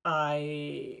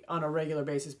I on a regular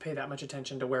basis pay that much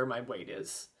attention to where my weight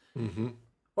is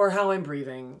or how I'm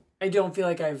breathing. I don't feel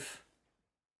like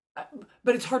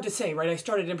but it's hard to say, right? I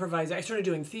started improvising. I started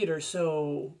doing theater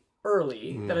so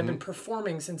early that I've been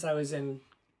performing since I was in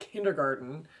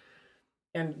kindergarten,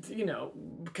 and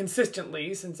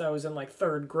consistently since I was in like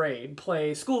third grade,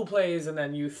 school plays, and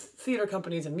then youth theater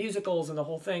companies and musicals and the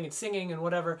whole thing, and singing and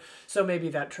whatever. So maybe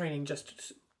that training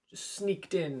just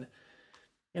sneaked in,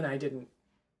 and I didn't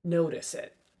notice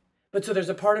it. But so there's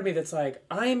a part of me that's like,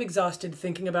 I am exhausted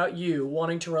thinking about you,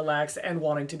 wanting to relax and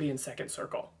wanting to be in second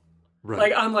circle. Right.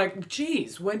 Like, I'm like,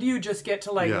 geez, when do you just get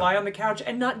to lie on the couch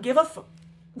and not give a fuck?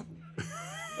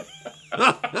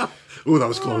 Ooh, that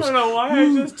was close. I don't know why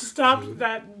I just stopped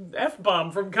that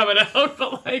F-bomb from coming out,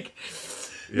 but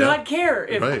not care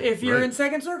if you're in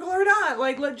second circle or not.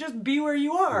 Like, just be where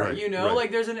you are, Right.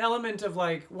 Like, there's an element of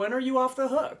like, when are you off the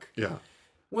hook? Yeah.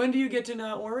 When do you get to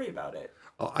not worry about it?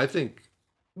 I think.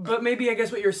 But maybe I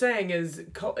guess what you're saying is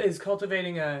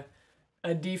cultivating a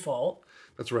default.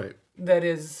 That's right. That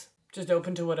is just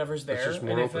open to whatever's there. just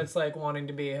more And if open. it's like wanting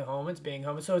to be home, it's being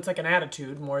home. So it's like an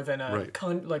attitude more than a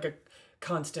Right. a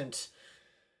constant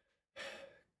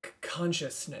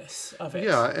consciousness of it.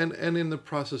 Yeah, and in the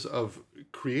process of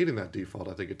creating that default,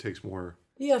 I think it takes more.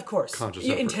 Yeah, of course. Conscious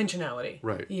Yeah, effort. intentionality.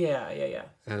 Right. Yeah.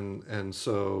 And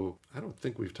so I don't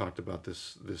think we've talked about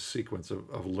this sequence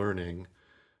of learning,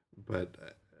 but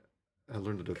I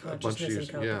learned it a bunch of Consciousness years.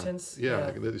 and competence.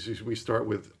 Yeah. We start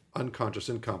with unconscious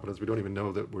incompetence. We don't even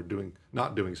know that we're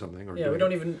not doing something, or Yeah, doing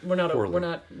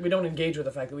we don't engage with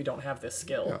the fact that we don't have this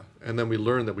skill. Yeah, and then we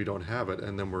learn that we don't have it,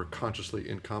 and then we're consciously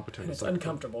incompetent. And it's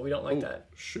uncomfortable. We don't like that.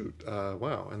 Shoot,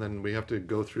 wow. And then we have to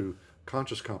go through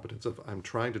conscious competence of, I'm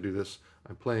trying to do this,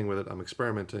 I'm playing with it, I'm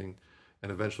experimenting, and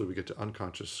eventually we get to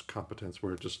unconscious competence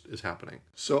where it just is happening.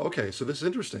 So this is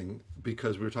interesting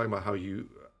because we were talking about how you,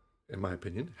 in my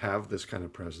opinion, have this kind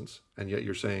of presence, and yet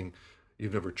you're saying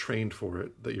you've never trained for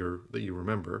it, that you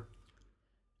remember.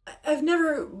 I've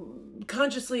never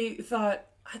consciously thought,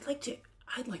 I'd like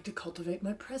to cultivate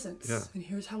my presence, and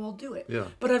here's how I'll do it. Yeah.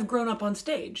 But I've grown up on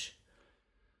stage.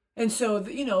 And so,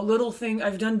 little thing,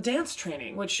 I've done dance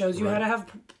training, which shows you how to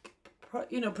have,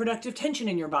 productive tension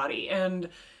in your body. And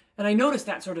I noticed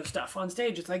that sort of stuff on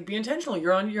stage. It's like, be intentional.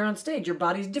 You're on stage. Your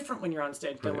body's different when you're on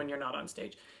stage than when you're not on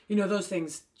stage. Those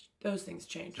things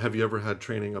change. Have you ever had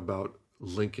training about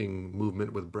linking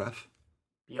movement with breath?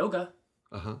 Yoga.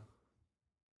 Uh-huh.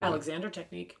 Alexander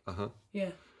technique. Uh-huh. Yeah.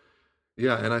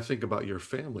 Yeah, and I think about your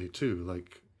family too.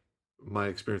 Like my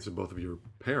experience with both of your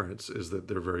parents is that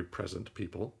they're very present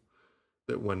people.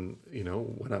 That when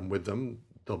I'm with them,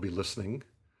 they'll be listening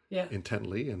Yeah.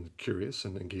 intently and curious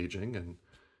and engaging, and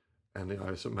I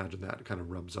just imagine that kind of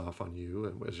rubs off on you,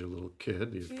 and as your little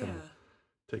kid, you've kind of Yeah.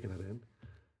 taken that in.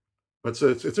 But so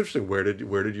it's interesting. Where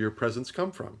did your presence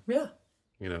come from? Yeah.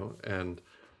 And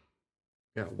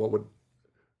yeah, what would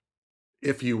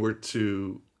if you were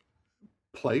to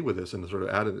play with this and sort of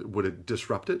add it? Would it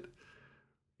disrupt it?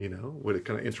 Would it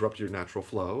kind of interrupt your natural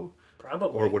flow, or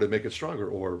Probably. would it make it stronger,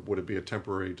 or would it be a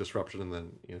temporary disruption and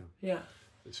then Yeah.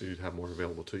 so you'd have more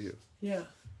available to you? Yeah.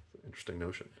 Interesting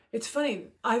notion. It's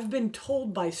funny. I've been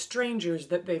told by strangers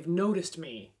that they've noticed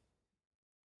me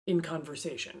in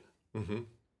conversation. Mm-hmm.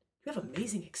 You have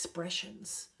amazing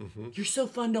expressions. Mm-hmm. You're so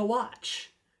fun to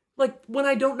watch. Like when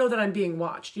I don't know that I'm being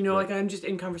watched, Right. like I'm just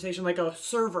in conversation, like a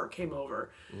server came over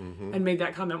Mm-hmm. and made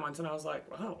that comment once, and I was like,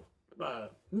 wow,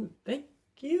 thank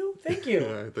you.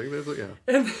 Yeah, I think that's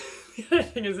And the other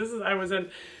thing is, I was in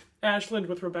Ashland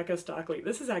with Rebecca Stockley.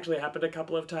 This has actually happened a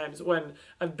couple of times when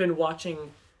I've been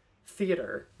watching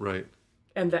theater right.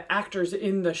 and the actors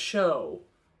in the show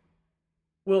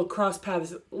will cross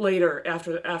paths later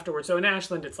afterwards. So in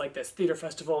Ashland, it's like this theater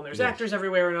festival, and there's Yes. actors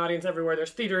everywhere, and audience everywhere.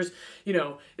 There's theaters,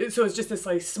 So it's just this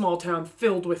like small town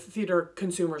filled with theater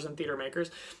consumers and theater makers.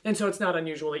 And so it's not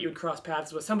unusual that you would cross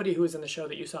paths with somebody who was in the show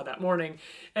that you saw that morning,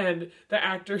 and the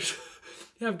actors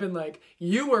have been like,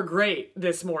 "You were great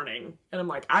this morning," and I'm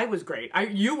like, "I was great.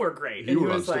 You were great." And You he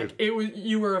were was on like, stage.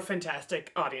 you were a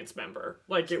fantastic audience member.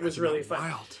 Like it was really Isn't that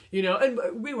fun, wild?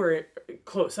 And we were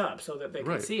close up so that they could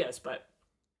Right. see us, but.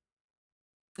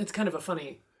 It's kind of a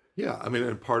funny. Yeah, I mean,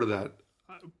 and part of that,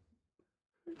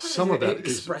 some Part of that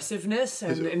is, expressiveness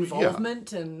and yeah.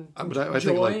 involvement and but I joy.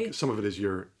 think like some of it is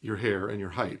your hair and your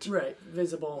height, Right,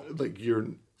 visible like your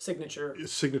signature.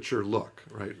 signature look,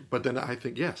 right? But then I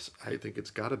think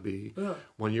it's got to be Yeah.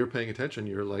 when you're paying attention,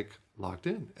 you're like locked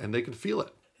in, and they can feel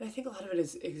it. And I think a lot of it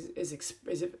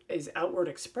is outward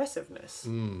expressiveness.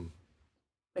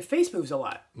 My face moves a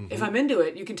lot. If I'm into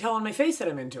it, you can tell on my face that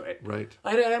I'm into it. Right.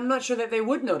 I'm not sure that they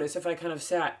would notice if I kind of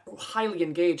sat highly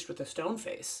engaged with a stone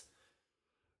face.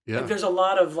 Yeah. Like there's a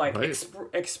lot of like Right.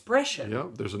 expression. Yeah.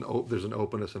 There's an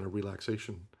openness and a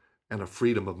relaxation and a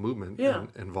freedom of movement Yeah.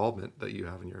 and involvement that you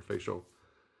have in your facial.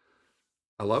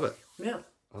 I love it. Yeah.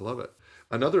 I love it.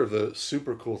 Another of the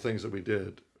super cool things that we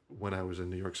did when I was in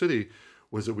New York City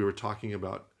was that we were talking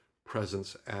about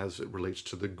presence as it relates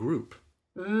to the group.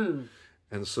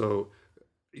 And so,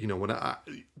 when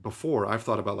before I've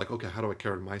thought about like, okay, how do I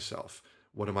carry myself?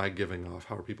 What am I giving off?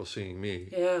 How are people seeing me?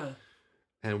 Yeah.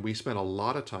 And we spent a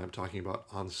lot of time talking about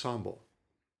ensemble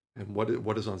and what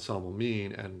does ensemble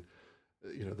mean? And,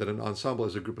 that an ensemble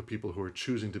is a group of people who are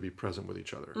choosing to be present with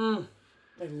each other.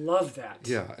 I love that.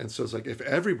 Yeah. And so it's like, if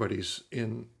everybody's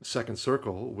in second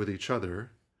circle with each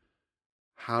other,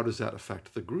 how does that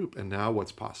affect the group? And now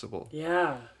what's possible?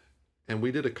 Yeah. And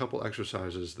we did a couple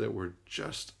exercises that were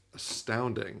just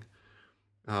astounding.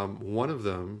 One of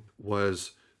them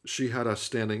was she had us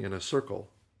standing in a circle,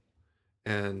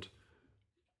 and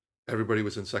everybody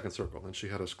was in second circle, and she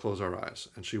had us close our eyes,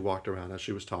 and she walked around as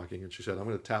she was talking, and she said, I'm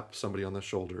going to tap somebody on the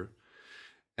shoulder,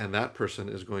 and that person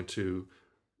is going to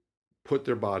put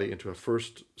their body into a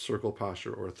first circle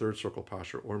posture or a third circle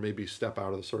posture, or maybe step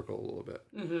out of the circle a little bit.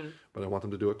 But I want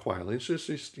them to do it quietly. And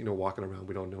she's walking around.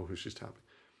 We don't know who she's tapping.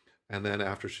 And then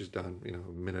after she's done,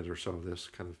 a minute or so of this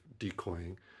kind of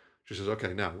decoying, she says,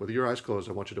 okay, now with your eyes closed,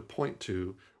 I want you to point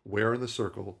to where in the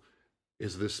circle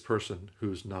is this person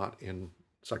who's not in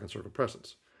second circle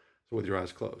presence. So with your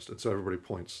eyes closed. And so everybody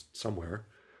points somewhere.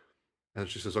 And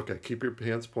she says, okay, keep your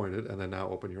hands pointed and then now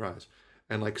open your eyes.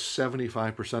 And like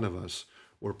 75% of us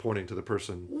were pointing to the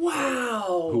person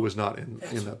Wow. who was not in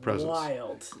that presence.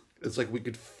 Wild. It's like we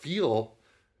could feel.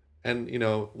 And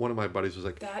one of my buddies was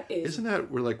like, That is. "Isn't that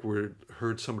we're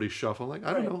heard somebody shuffle?" I'm like,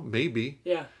 I don't Right. know, maybe,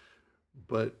 Yeah.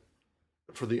 but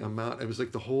for the amount, it was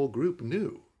like the whole group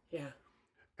knew. Yeah.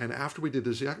 And after we did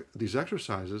these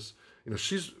exercises,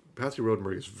 Patsy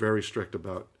Rodenberg is very strict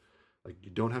about like you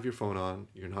don't have your phone on,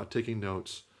 you're not taking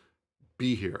notes,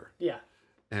 be here. Yeah.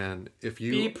 And if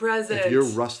Be present. if you're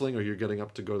rustling or you're getting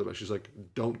up to go to the bathroom, she's like,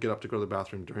 don't get up to go to the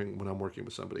bathroom when I'm working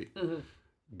with somebody.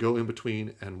 Go in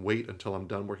between and wait until I'm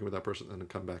done working with that person and then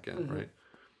come back in, right?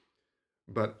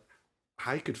 But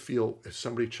I could feel if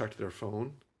somebody checked their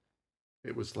phone,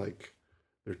 it was like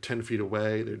they're 10 feet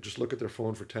away. They just look at their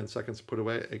phone for 10 seconds, put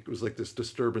away. It was like this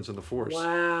disturbance in the force.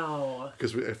 Wow.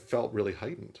 Because it felt really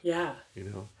heightened, Yeah.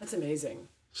 That's amazing.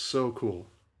 So cool.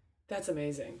 That's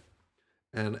amazing.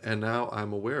 And now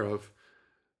I'm aware of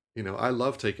You know, I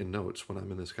love taking notes when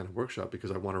I'm in this kind of workshop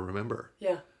because I want to remember.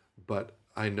 Yeah. But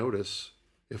I notice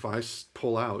if I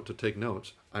pull out to take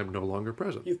notes, I'm no longer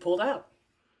present. You've pulled out.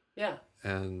 Yeah.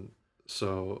 And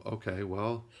so, okay,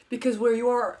 well, Because where you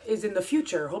are is in the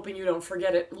future, hoping you don't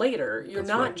forget it later. You're That's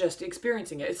not right. just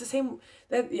experiencing it. It's the same.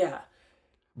 That yeah.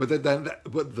 but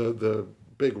but the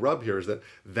big rub here is that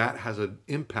that has an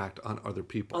impact on other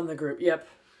people. On the group. Yep.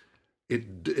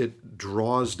 It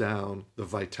draws down the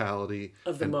vitality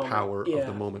Of the and moment. power of Yeah.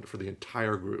 the moment for the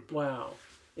entire group. Wow.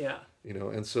 Yeah. You know,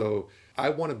 and so I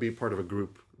want to be part of a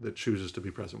group that chooses to be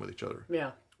present with each other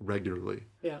Yeah. regularly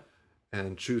Yeah.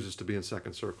 and chooses to be in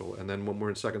second circle. And then when we're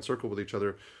in second circle with each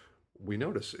other, we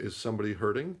notice, is somebody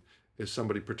hurting? Is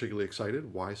somebody particularly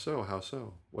excited? Why so? How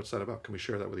so? What's that about? Can we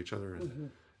share that with each other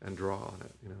and draw on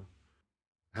it? You know,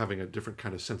 having a different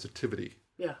kind of sensitivity,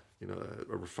 Yeah. you know,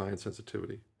 a refined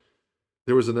sensitivity.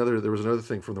 There was another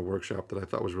thing from the workshop that I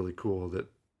thought was really cool that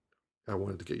I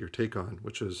wanted to get your take on,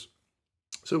 which is,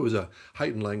 so it was a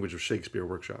heightened language of Shakespeare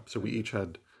workshop. So we each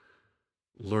had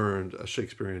learned a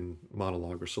Shakespearean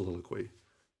monologue or soliloquy.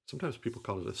 Sometimes people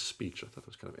call it a speech. I thought that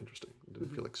was kind of interesting. It didn't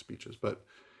feel like speeches. But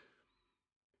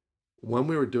when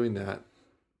we were doing that,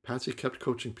 Patsy kept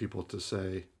coaching people to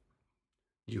say,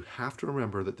 you have to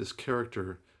remember that this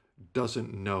character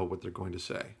doesn't know what they're going to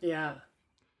say. Yeah.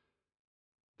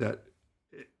 That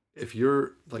if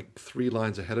you're like 3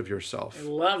 lines ahead of I yourself,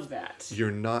 love that.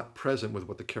 you're not present with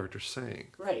what the character's saying.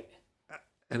 Right.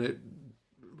 And it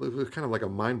was kind of like a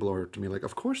mind blower to me. Like,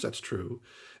 of course that's true.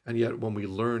 And yet when we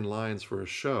learn lines for a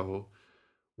show,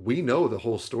 we know the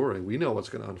whole story. We know what's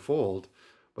going to unfold.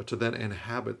 But to then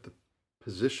inhabit the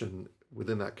position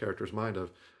within that character's mind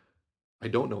of, I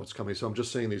don't know what's coming, so I'm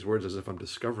just saying these words as if I'm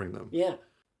discovering them. Yeah.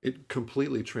 It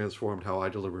completely transformed how I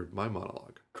delivered my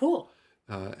monologue. Cool.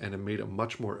 And it made it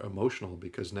much more emotional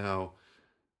because now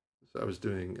I was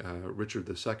doing Richard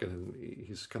II, and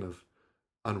he's kind of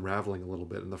unraveling a little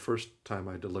bit. And the first time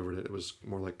I delivered it, it was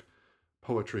more like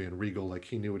poetry and regal, like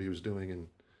he knew what he was doing and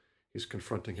he's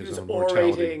confronting his was own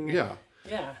mortality. orating. Yeah.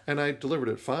 Yeah. And I delivered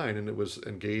it fine, and it was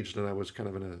engaged, and I was kind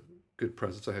of in a good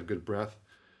presence. I had good breath.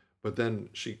 But then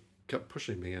she kept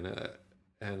pushing me, and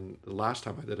the last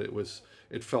time I did it,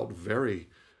 it felt very,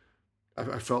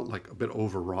 I felt like a bit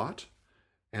overwrought.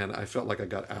 And I felt like I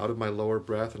got out of my lower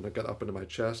breath and I got up into my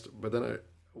chest. But then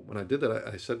when I did that,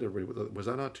 I said to everybody, was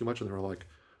that not too much? And they were like,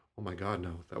 oh my God,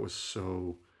 no, that was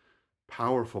so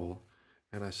powerful.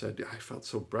 And I said, yeah, I felt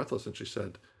so breathless. And she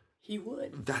said, He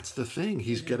would. that's the thing.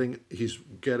 He's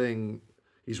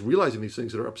realizing these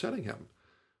things that are upsetting him.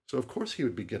 So of course he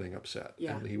would be getting upset,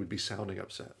 Yeah. and he would be sounding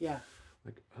upset. Yeah.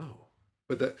 Like, oh,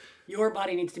 but that, Your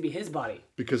body needs to be his body.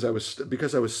 because I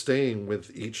was staying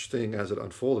with each thing as it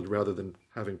unfolded rather than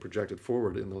having projected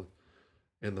forward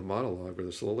in the monologue or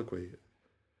the soliloquy.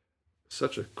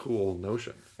 Such a cool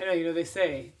notion. I know, they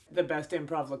say the best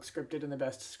improv looks scripted and the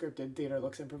best scripted theater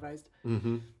looks improvised.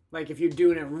 Mm-hmm. Like if you're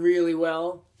doing it really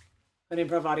well, an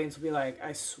improv audience will be like,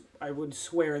 I would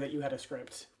swear that you had a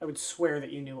script. I would swear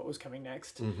that you knew what was coming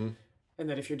next. Mm-hmm. And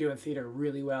that if you're doing theater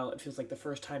really well, it feels like the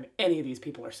first time any of these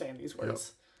people are saying these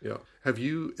words. Yeah.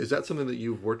 Is that something that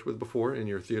you've worked with before in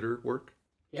your theater work?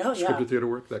 Yeah, Scripted theater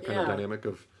work? That kind of Yeah. dynamic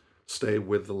of stay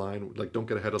with the line, like don't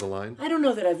get ahead of the line? I don't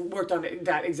know that I've worked on it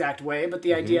that exact way, but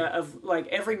the idea of like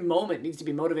every moment needs to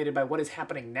be motivated by what is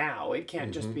happening now. It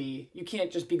can't just be, you can't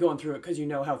just be going through it because you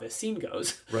know how this scene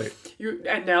goes. Right.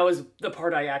 And now is the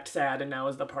part I act sad and now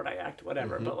is the part I act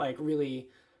whatever. But like really,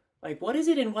 like what is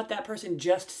it in what that person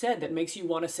just said that makes you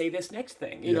want to say this next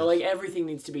thing? You know, Yes. like everything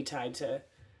needs to be tied to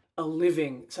a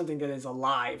living, something that is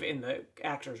alive in the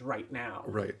actors right now.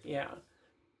 Right. Yeah.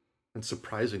 And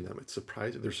surprising them.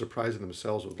 They're surprising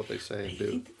themselves with what they say and I do.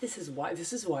 think that this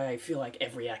is why I feel like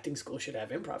every acting school should have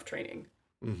improv training.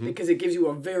 Mm-hmm. Because it gives you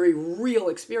a very real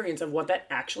experience of what that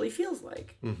actually feels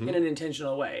like Mm-hmm. in an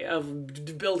intentional way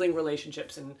of building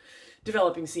relationships and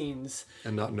developing scenes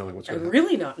And not knowing what's going and to happen.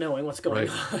 really not knowing what's going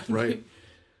Right. on. Right.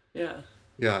 Yeah.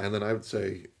 Yeah, and then I would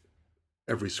say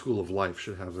every school of life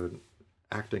should have an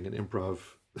acting and improv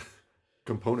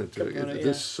component to it. Component,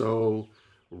 This so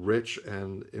rich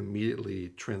and immediately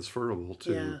transferable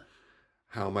to Yeah.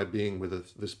 how am I being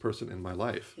with this person in my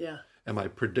life? Yeah. Am I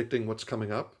predicting what's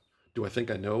coming up? Do I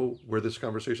think I know where this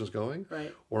conversation is going?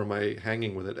 Right. Or am I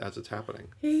hanging with it as it's happening?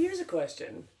 Hey, here's a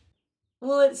question.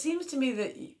 Well, it seems to me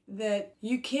that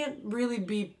you can't really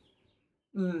be.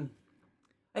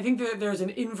 I think that there's an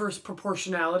inverse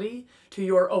proportionality to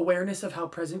your awareness of how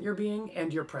present you're being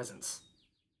and your presence.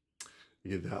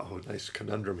 Nice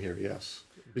conundrum here. Yes,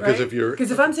 Because if you're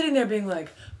Because if I'm sitting there being like,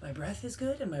 my breath is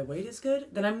good and my weight is good,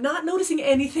 then I'm not noticing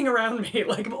anything around me.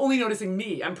 Like I'm only noticing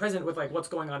me. I'm present with like what's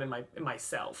going on in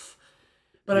myself.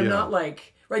 But I'm not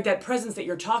like, right, that presence that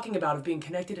you're talking about of being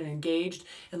connected and engaged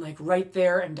and like right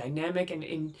there and dynamic and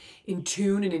in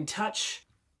tune and in touch,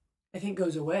 I think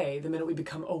goes away the minute we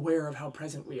become aware of how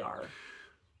present we are.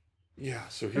 Yeah,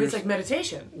 so I mean, here's it's like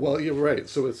meditation. well, you're right.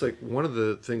 So it's like one of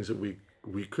the things that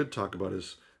we could talk about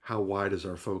is how wide is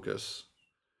our focus,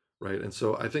 right? And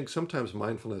so I think sometimes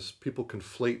people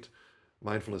conflate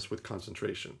mindfulness with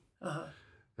concentration. Uh-huh.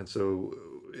 And so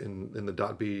in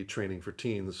the .B training for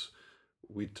teens,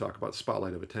 we talk about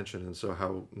spotlight of attention. And so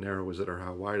how narrow is it or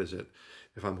how wide is it?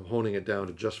 If I'm honing it down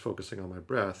to just focusing on my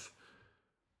breath,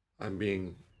 I'm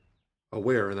being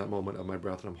aware in that moment of my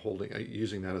breath and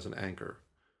using that as an anchor.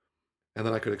 And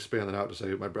then I could expand that out to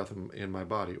say my breath in my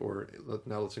body, or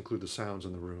now let's include the sounds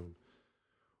in the room,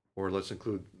 or let's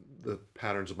include the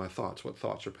patterns of my thoughts, what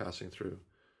thoughts are passing through.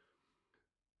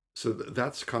 So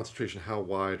that's concentration. How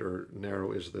wide or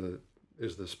narrow is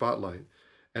the spotlight?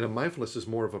 And a mindfulness is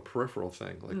more of a peripheral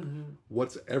thing, like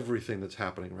what's everything that's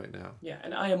happening right now. Yeah,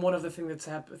 and I am one of the things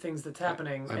that's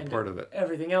happening. I'm and part of it.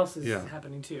 Everything else is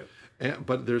happening too.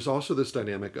 But there's also this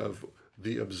dynamic of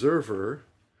the observer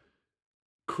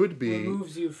could be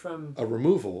Removes you from a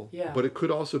removal, Yeah. but it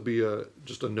could also be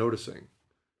just a noticing.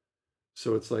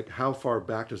 So it's like, how far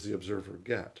back does the observer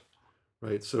get,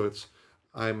 right? So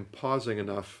I'm pausing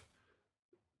enough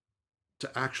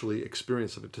to actually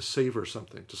experience something, to savor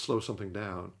something, to slow something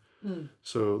down.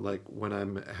 So like when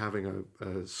I'm having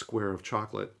a square of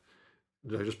chocolate,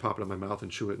 do I just pop it in my mouth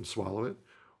and chew it and swallow it?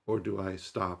 Or do I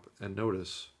stop and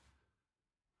notice?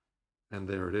 And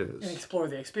there it is. and explore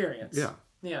the experience. Yeah.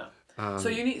 Yeah. So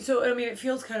I mean, it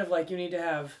feels kind of like you need to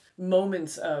have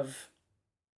moments of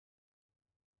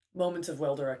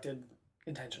well-directed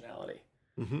intentionality.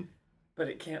 Mm-hmm. But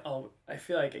I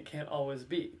feel like it can't always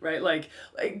be, right? Like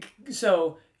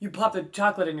so you pop the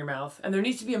chocolate in your mouth and there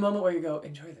needs to be a moment where you go,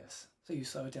 enjoy this. So you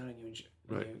slow it down and you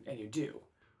enjoy, and you do.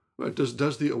 But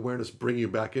does the awareness bring you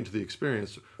back into the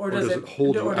experience, or does it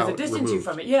hold you out? Or does it distance removed? you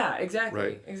from it? Yeah, exactly.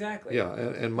 Right. Exactly. Yeah,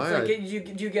 and my It's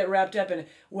like you get wrapped up in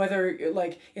whether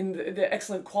like in the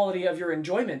excellent quality of your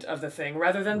enjoyment of the thing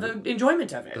rather than the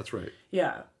enjoyment of it. That's right.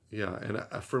 Yeah. Yeah,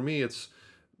 and for me,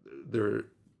 there are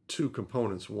two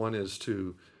components. One is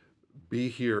to be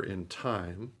here in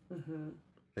time,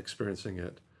 experiencing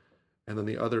it, and then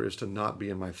the other is to not be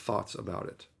in my thoughts about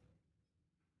it.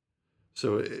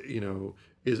 So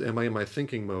am I in my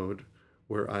thinking mode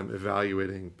where I'm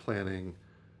evaluating, planning,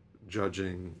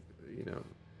 judging,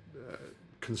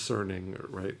 concerning,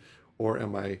 right? Or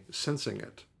am I sensing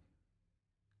it?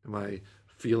 Am I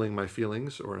feeling my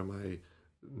feelings, or am I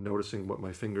noticing what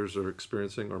my fingers are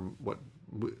experiencing, or what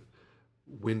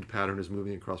wind pattern is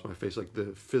moving across my face, like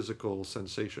the physical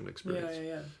sensation experience?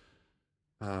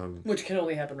 Yeah. Which can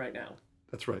only happen right now.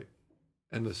 That's right.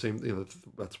 And the same,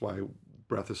 that's why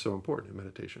breath is so important in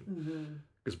meditation,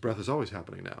 because breath is always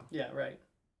happening now. Yeah, right.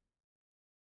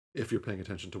 If you're paying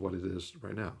attention to what it is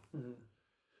right now.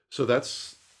 So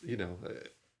that's,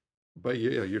 but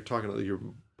yeah, you're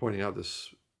pointing out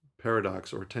this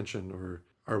paradox or tension, or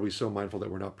are we so mindful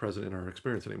that we're not present in our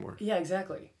experience anymore? Yeah,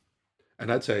 exactly.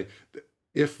 And I'd say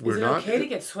if we're not... Is it okay to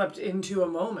get swept into a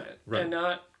moment and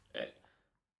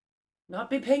not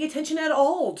be paying attention at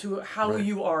all to how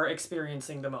you are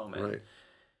experiencing the moment? Right.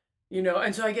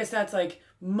 And so I guess that's like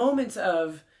moments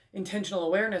of intentional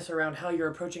awareness around how you're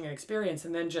approaching an experience,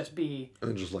 and then just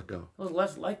let go.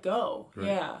 Let's let go. Right.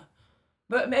 Yeah.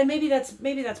 And maybe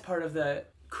that's part of the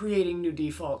creating new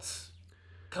defaults,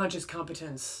 conscious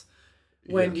competence.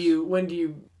 When do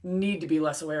you need to be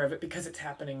less aware of it because it's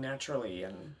happening naturally?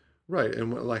 And right,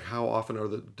 and like how often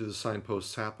do the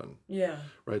signposts happen? Yeah.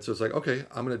 Right, so it's like, okay,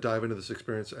 I'm going to dive into this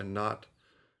experience and not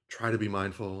try to be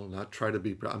mindful, not try to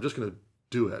be... I'm just going to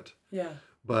do it. Yeah.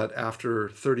 But after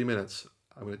 30 minutes,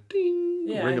 I'm going to ding,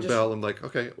 ring a bell. I'm like,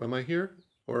 okay, am I here?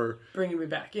 Or bringing me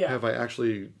back, yeah. Have I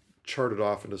actually charted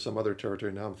off into some other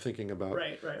territory? Now I'm thinking about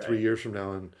 3 years from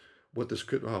now and what this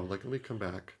could... let me come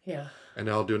back. Yeah. And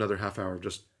now I'll do another half hour of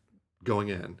just going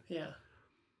in. Yeah.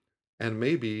 And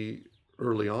maybe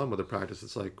early on with the practice,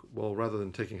 it's like, well, rather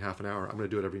than taking half an hour, I'm going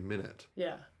to do it every minute.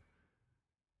 Yeah.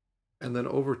 And then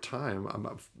over time,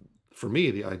 for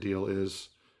me, the ideal is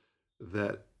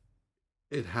that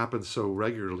it happens so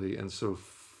regularly and so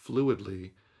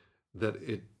fluidly that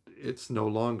it's no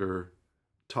longer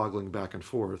toggling back and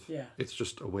forth. Yeah. It's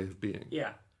just a way of being.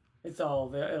 Yeah. It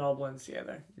all blends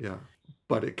together. Yeah.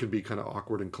 But it can be kind of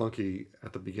awkward and clunky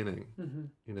at the beginning.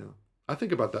 I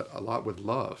think about that a lot with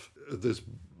love. This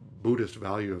Buddhist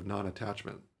value of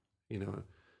non-attachment.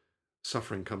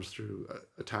 suffering comes through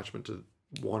attachment to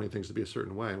wanting things to be a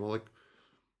certain way. Well, like,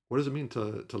 what does it mean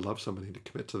to love somebody, to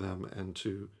commit to them, and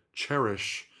to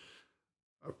cherish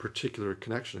a particular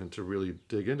connection, and to really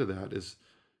dig into that? Is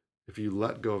if you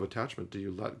let go of attachment, do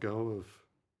you let go of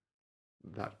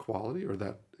that quality or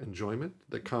that enjoyment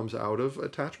that comes out of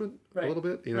attachment a Right. little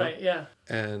bit? You know, Right. Yeah.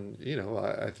 and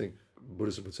I think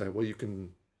Buddhism would say, well, you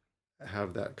can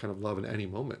have that kind of love in any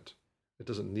moment. It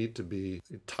doesn't need to be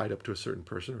tied up to a certain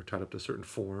person or tied up to a certain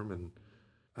form. And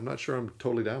I'm not sure I'm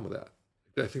totally down with that.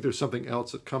 I think there's something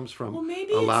else that comes from Well,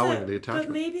 maybe allowing it's the a, attachment.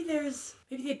 but maybe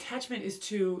the attachment is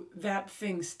to that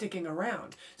thing sticking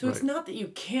around. So it's Right. not that you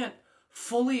can't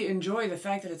fully enjoy the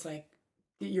fact that it's like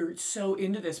that you're so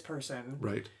into this person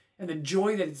Right. and the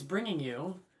joy that it's bringing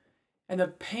you, and the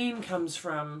pain comes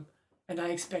from, and I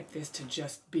expect this to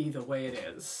just be the way it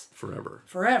is Forever.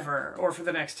 forever, or for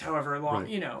the next however long,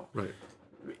 Right. Right.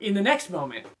 in the next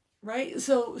moment, right?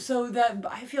 So that,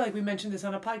 I feel like we mentioned this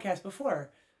on a podcast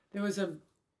before. There was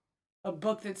a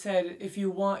book that said, if you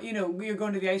want, you're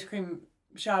going to the ice cream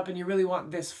shop and you really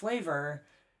want this flavor,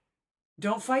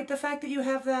 don't fight the fact that you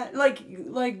have that.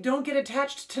 Like don't get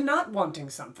attached to not wanting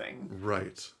something.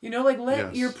 Right. Like let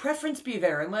Yes. your preference be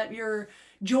there, and let your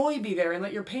joy be there, and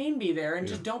let your pain be there, and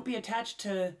Yeah. just don't be attached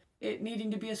to it needing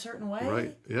to be a certain way.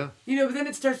 Right. Yeah. But then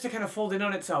it starts to kind of fold in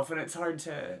on itself, and it's hard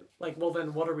to, like, well,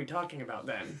 then what are we talking about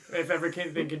then? If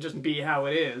everything could just be how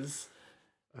it is,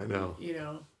 I know.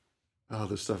 Oh,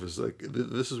 this stuff is like,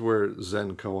 this is where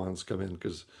Zen koans come in,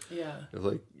 because Yeah.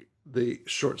 like they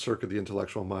short circuit the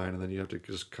intellectual mind, and then you have to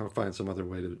just kind of find some other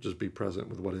way to just be present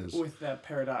with what is. With that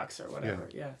paradox or whatever.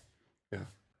 Yeah. Yeah.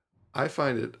 I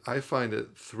find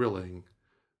it thrilling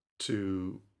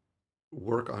to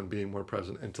work on being more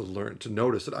present, and to learn to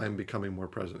notice that I'm becoming more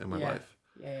present in my Yeah. life,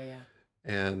 Yeah.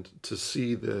 and to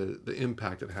see the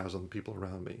impact it has on the people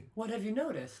around me. What have you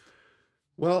noticed?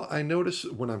 Well, I notice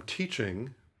when I'm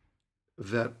teaching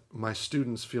that my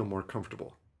students feel more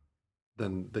comfortable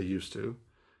than they used to,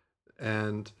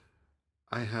 and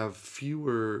I have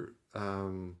fewer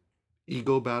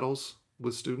ego battles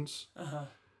with students, Uh-huh.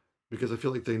 because I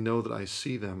feel like they know that I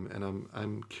see them, and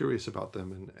I'm curious about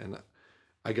them, and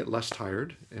I get less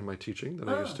tired in my teaching than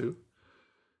I used to.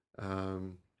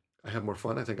 I have more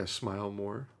fun. I think I smile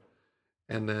more,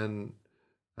 and then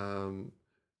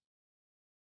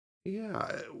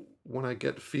when I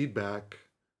get feedback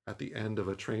at the end of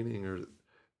a training, or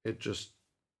it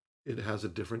has a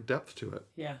different depth to it.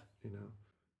 Yeah.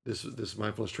 This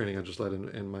mindfulness training I just led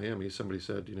in Miami, somebody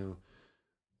said,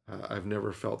 I've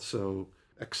never felt so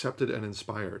accepted and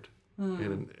inspired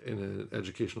in an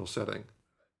educational setting.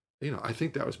 I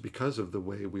think that was because of the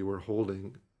way we were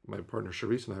holding, my partner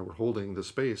Charisse and I were holding the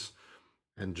space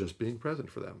and just being present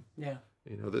for them. Yeah.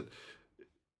 That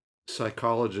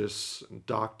psychologists,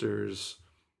 doctors,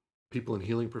 people in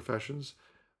healing professions,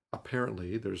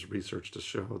 apparently there's research to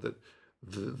show that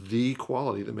the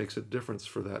quality that makes a difference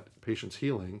for that patient's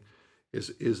healing is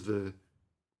the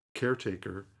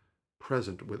caretaker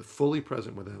fully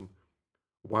present with them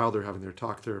while they're having their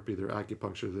talk therapy, their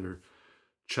acupuncture, their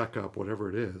checkup, whatever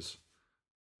it is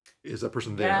that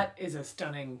person there? That is a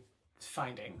stunning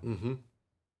finding. Mm-hmm.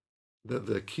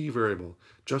 The key variable,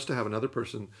 just to have another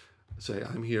person say,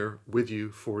 I'm here with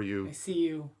you, for you. I see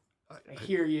you. I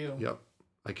hear you. Yep.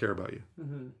 I care about you.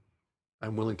 Mm-hmm.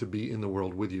 I'm willing to be in the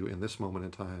world with you in this moment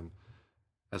in time,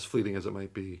 as fleeting as it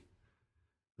might be.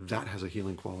 That has a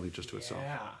healing quality just to itself.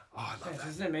 Yeah. Oh, I love that.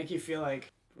 Doesn't it make you feel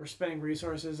like we're spending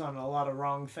resources on a lot of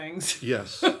wrong things?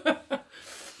 Yes.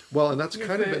 Well, and that's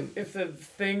kind of been... If the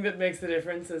thing that makes the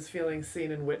difference is feeling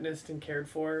seen and witnessed and cared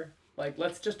for, like,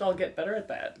 let's just all get better at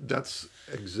that. That's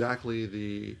exactly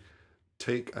the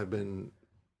take I've been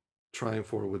trying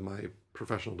for with my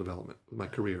professional development, with my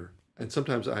career. And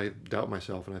sometimes I doubt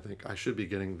myself, and I think I should be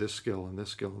getting this skill and this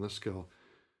skill and this skill.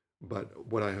 But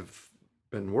what I have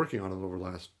been working on over the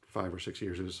last 5 or 6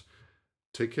 years is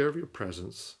take care of your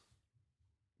presence,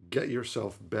 get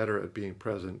yourself better at being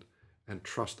present, and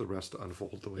trust the rest to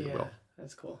unfold the way it will.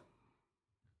 That's cool.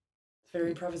 It's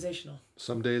very improvisational.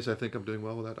 Some days I think I'm doing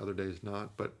well with that, other days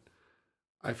not. But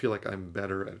I feel like I'm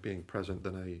better at being present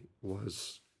than I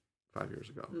was 5 years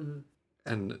ago. Mm-hmm.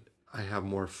 And I have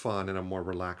more fun, and I'm more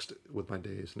relaxed with my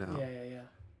days now Yeah.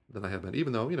 than I have been.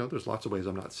 Even though, there's lots of ways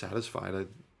I'm not satisfied. I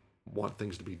want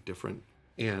things to be different,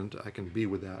 and I can be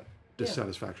with that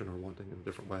dissatisfaction or wanting in a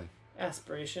different way.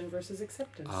 Aspiration versus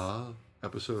acceptance.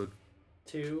 Episode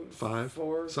 2, 5,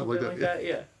 4, something like that.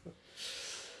 Yeah.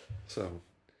 So,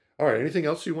 all right. Anything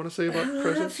else you want to say about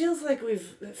presence?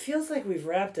 It feels like we've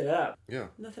wrapped it up. Yeah.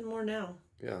 Nothing more now.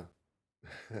 Yeah.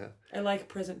 I like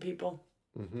present people.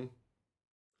 Mm-hmm.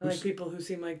 I like people who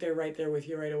seem like they're right there with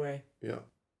you right away. Yeah.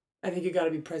 I think you got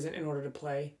to be present in order to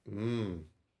play.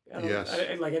 Yes.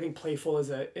 I think playful is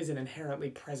an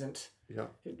inherently present. Yeah.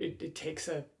 It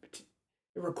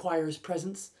requires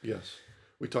presence. Yes.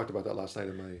 We talked about that last night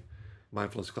in my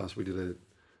mindfulness class. We did a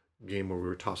game where we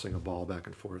were tossing a ball back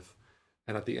and forth.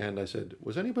 And at the end, I said,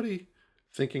 was anybody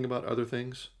thinking about other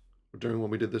things during when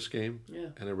we did this game? Yeah.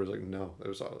 And everybody's like, no. It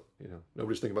was all,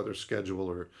 nobody's thinking about their schedule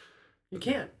or you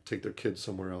can't take their kids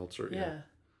somewhere else or yeah.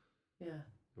 It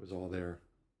was all there.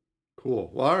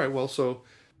 Cool. Well, all right. Well, so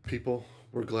people,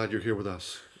 we're glad you're here with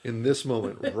us in this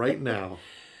moment right now.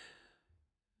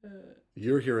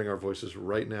 You're hearing our voices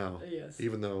right now. Yes.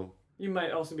 Even though you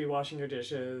might also be washing your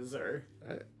dishes or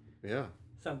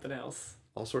something else.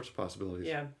 All sorts of possibilities.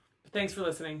 Yeah. Thanks for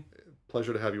listening.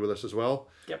 Pleasure to have you with us as well.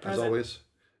 Get present. As always.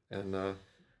 And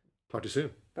talk to you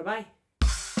soon. Bye-bye.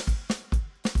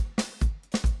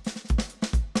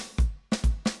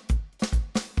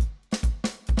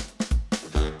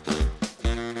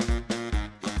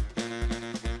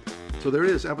 So there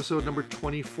it is, episode number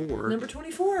 24. Number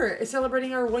 24 is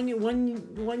celebrating our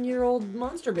one-year-old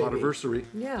monster baby. Podiversary.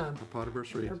 Yeah. Our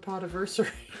podiversary. Our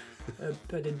podiversary.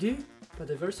 Podiversary.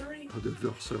 Podiversary.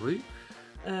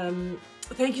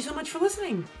 Thank you so much for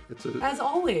listening. As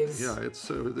always. Yeah,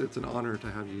 it's an honor to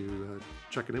have you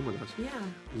checking in with us. Yeah.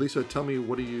 Lisa, tell me,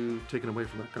 what are you taking away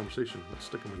from that conversation? What's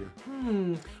sticking with you?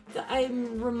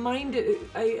 I'm reminded,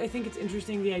 I think it's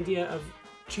interesting, the idea of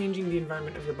changing the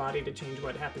environment of your body to change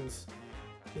what happens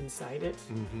inside it.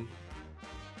 Mm-hmm.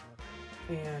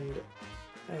 And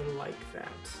I like that.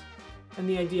 And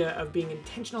the idea of being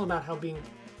intentional about how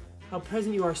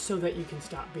present you are so that you can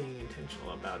stop being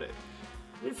intentional about it.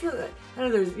 I feel that,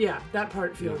 that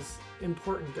part feels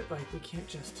important, that like we can't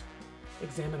just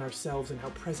examine ourselves and how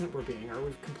present we're being, or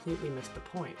we've completely missed the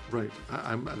point. Right.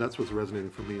 That's what's resonating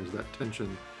for me, is that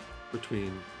tension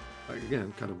between,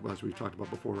 again, kind of as we've talked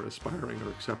about before, aspiring or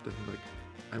accepting. Like,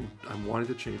 I'm wanting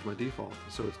to change my default,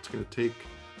 so it's going to take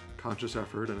conscious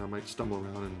effort, and I might stumble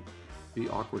around and be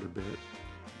awkward a bit,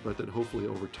 but that hopefully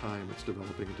over time it's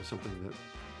developing into something that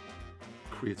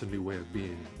creates a new way of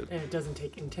being. And it doesn't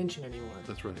take intention anymore.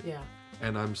 That's right. Yeah.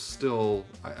 And I'm still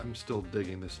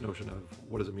digging this notion of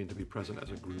what does it mean to be present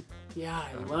as a group. Yeah,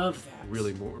 I love that.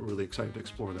 Really excited to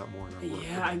explore that more in our work.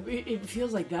 Yeah, it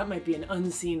feels like that might be an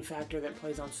unseen factor that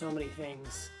plays on so many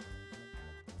things.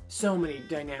 So many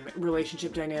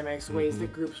relationship dynamics, ways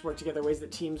that groups work together, ways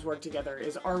that teams work together.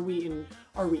 Are we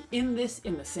in this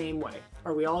in the same way?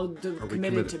 Are we all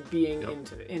committed to being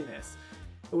in this?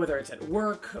 Whether it's at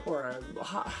work or a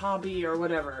hobby or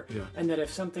whatever, and that if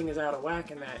something is out of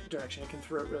whack in that direction, it can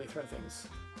really throw things.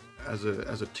 As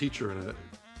a teacher and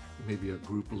maybe a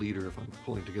group leader, if I'm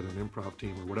pulling together an improv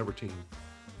team or whatever team,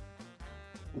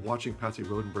 watching Patsy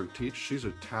Rodenberg teach, she's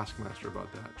a taskmaster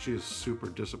about that. She is super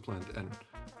disciplined and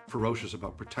ferocious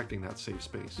about protecting that safe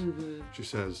space. Mm-hmm. She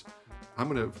says,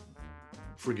 I'm going to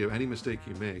forgive any mistake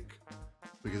you make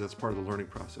because that's part of the learning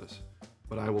process.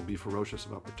 But I will be ferocious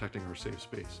about protecting our safe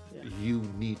space. Yeah. You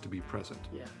need to be present.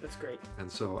 Yeah, that's great. And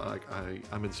so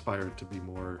I'm inspired to be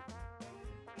more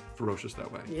ferocious that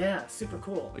way. Yeah, super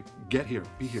cool. Like, get here,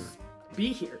 be here.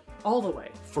 Be here, all the way.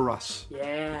 For us.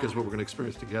 Yeah. Because what we're going to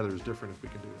experience together is different if we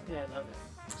can do that. Yeah, I love it.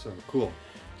 So, cool.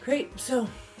 Great, so,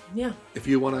 yeah. If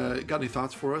you got any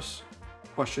thoughts for us,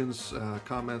 questions,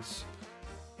 comments,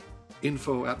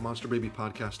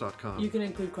 info@monsterbabypodcast.com. You can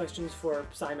include questions for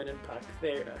Simon and Puck.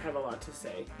 They have a lot to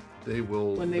say. They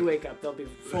will. When they wake up, they'll be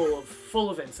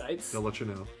full of insights. They'll let you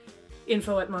know.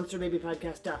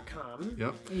 info@monsterbabypodcast.com.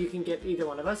 Yep. You can get either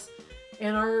one of us.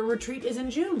 And our retreat is in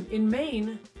June, in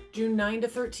Maine, June 9 to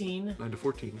 13. 9 to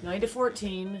 14. 9 to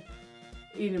 14.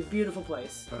 In a beautiful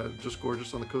place. Just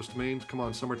gorgeous on the coast of Maine. Come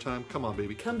on, summertime. Come on,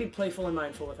 baby. Come be playful and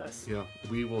mindful with us. Yeah,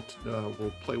 we will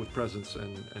we'll play with presence,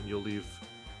 and you'll leave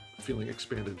feeling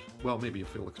expanded. Well, maybe you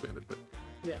feel expanded, but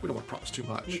we don't want to promise too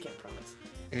much. We can't promise.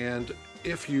 And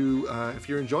if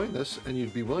you're enjoying this and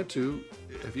you'd be willing to,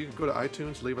 if you could go to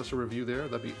iTunes, leave us a review there,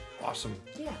 that'd be awesome.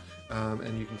 Yeah.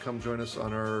 And you can come join us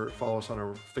follow us on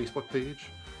our Facebook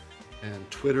page and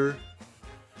Twitter.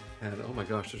 And oh my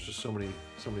gosh, there's just so many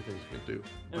things you can do.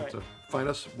 But find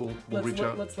us. We'll reach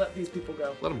out. Let's let these people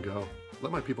go. Let them go.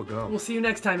 Let my people go. We'll see you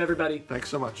next time, everybody. Thanks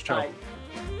so much. Ciao. Bye.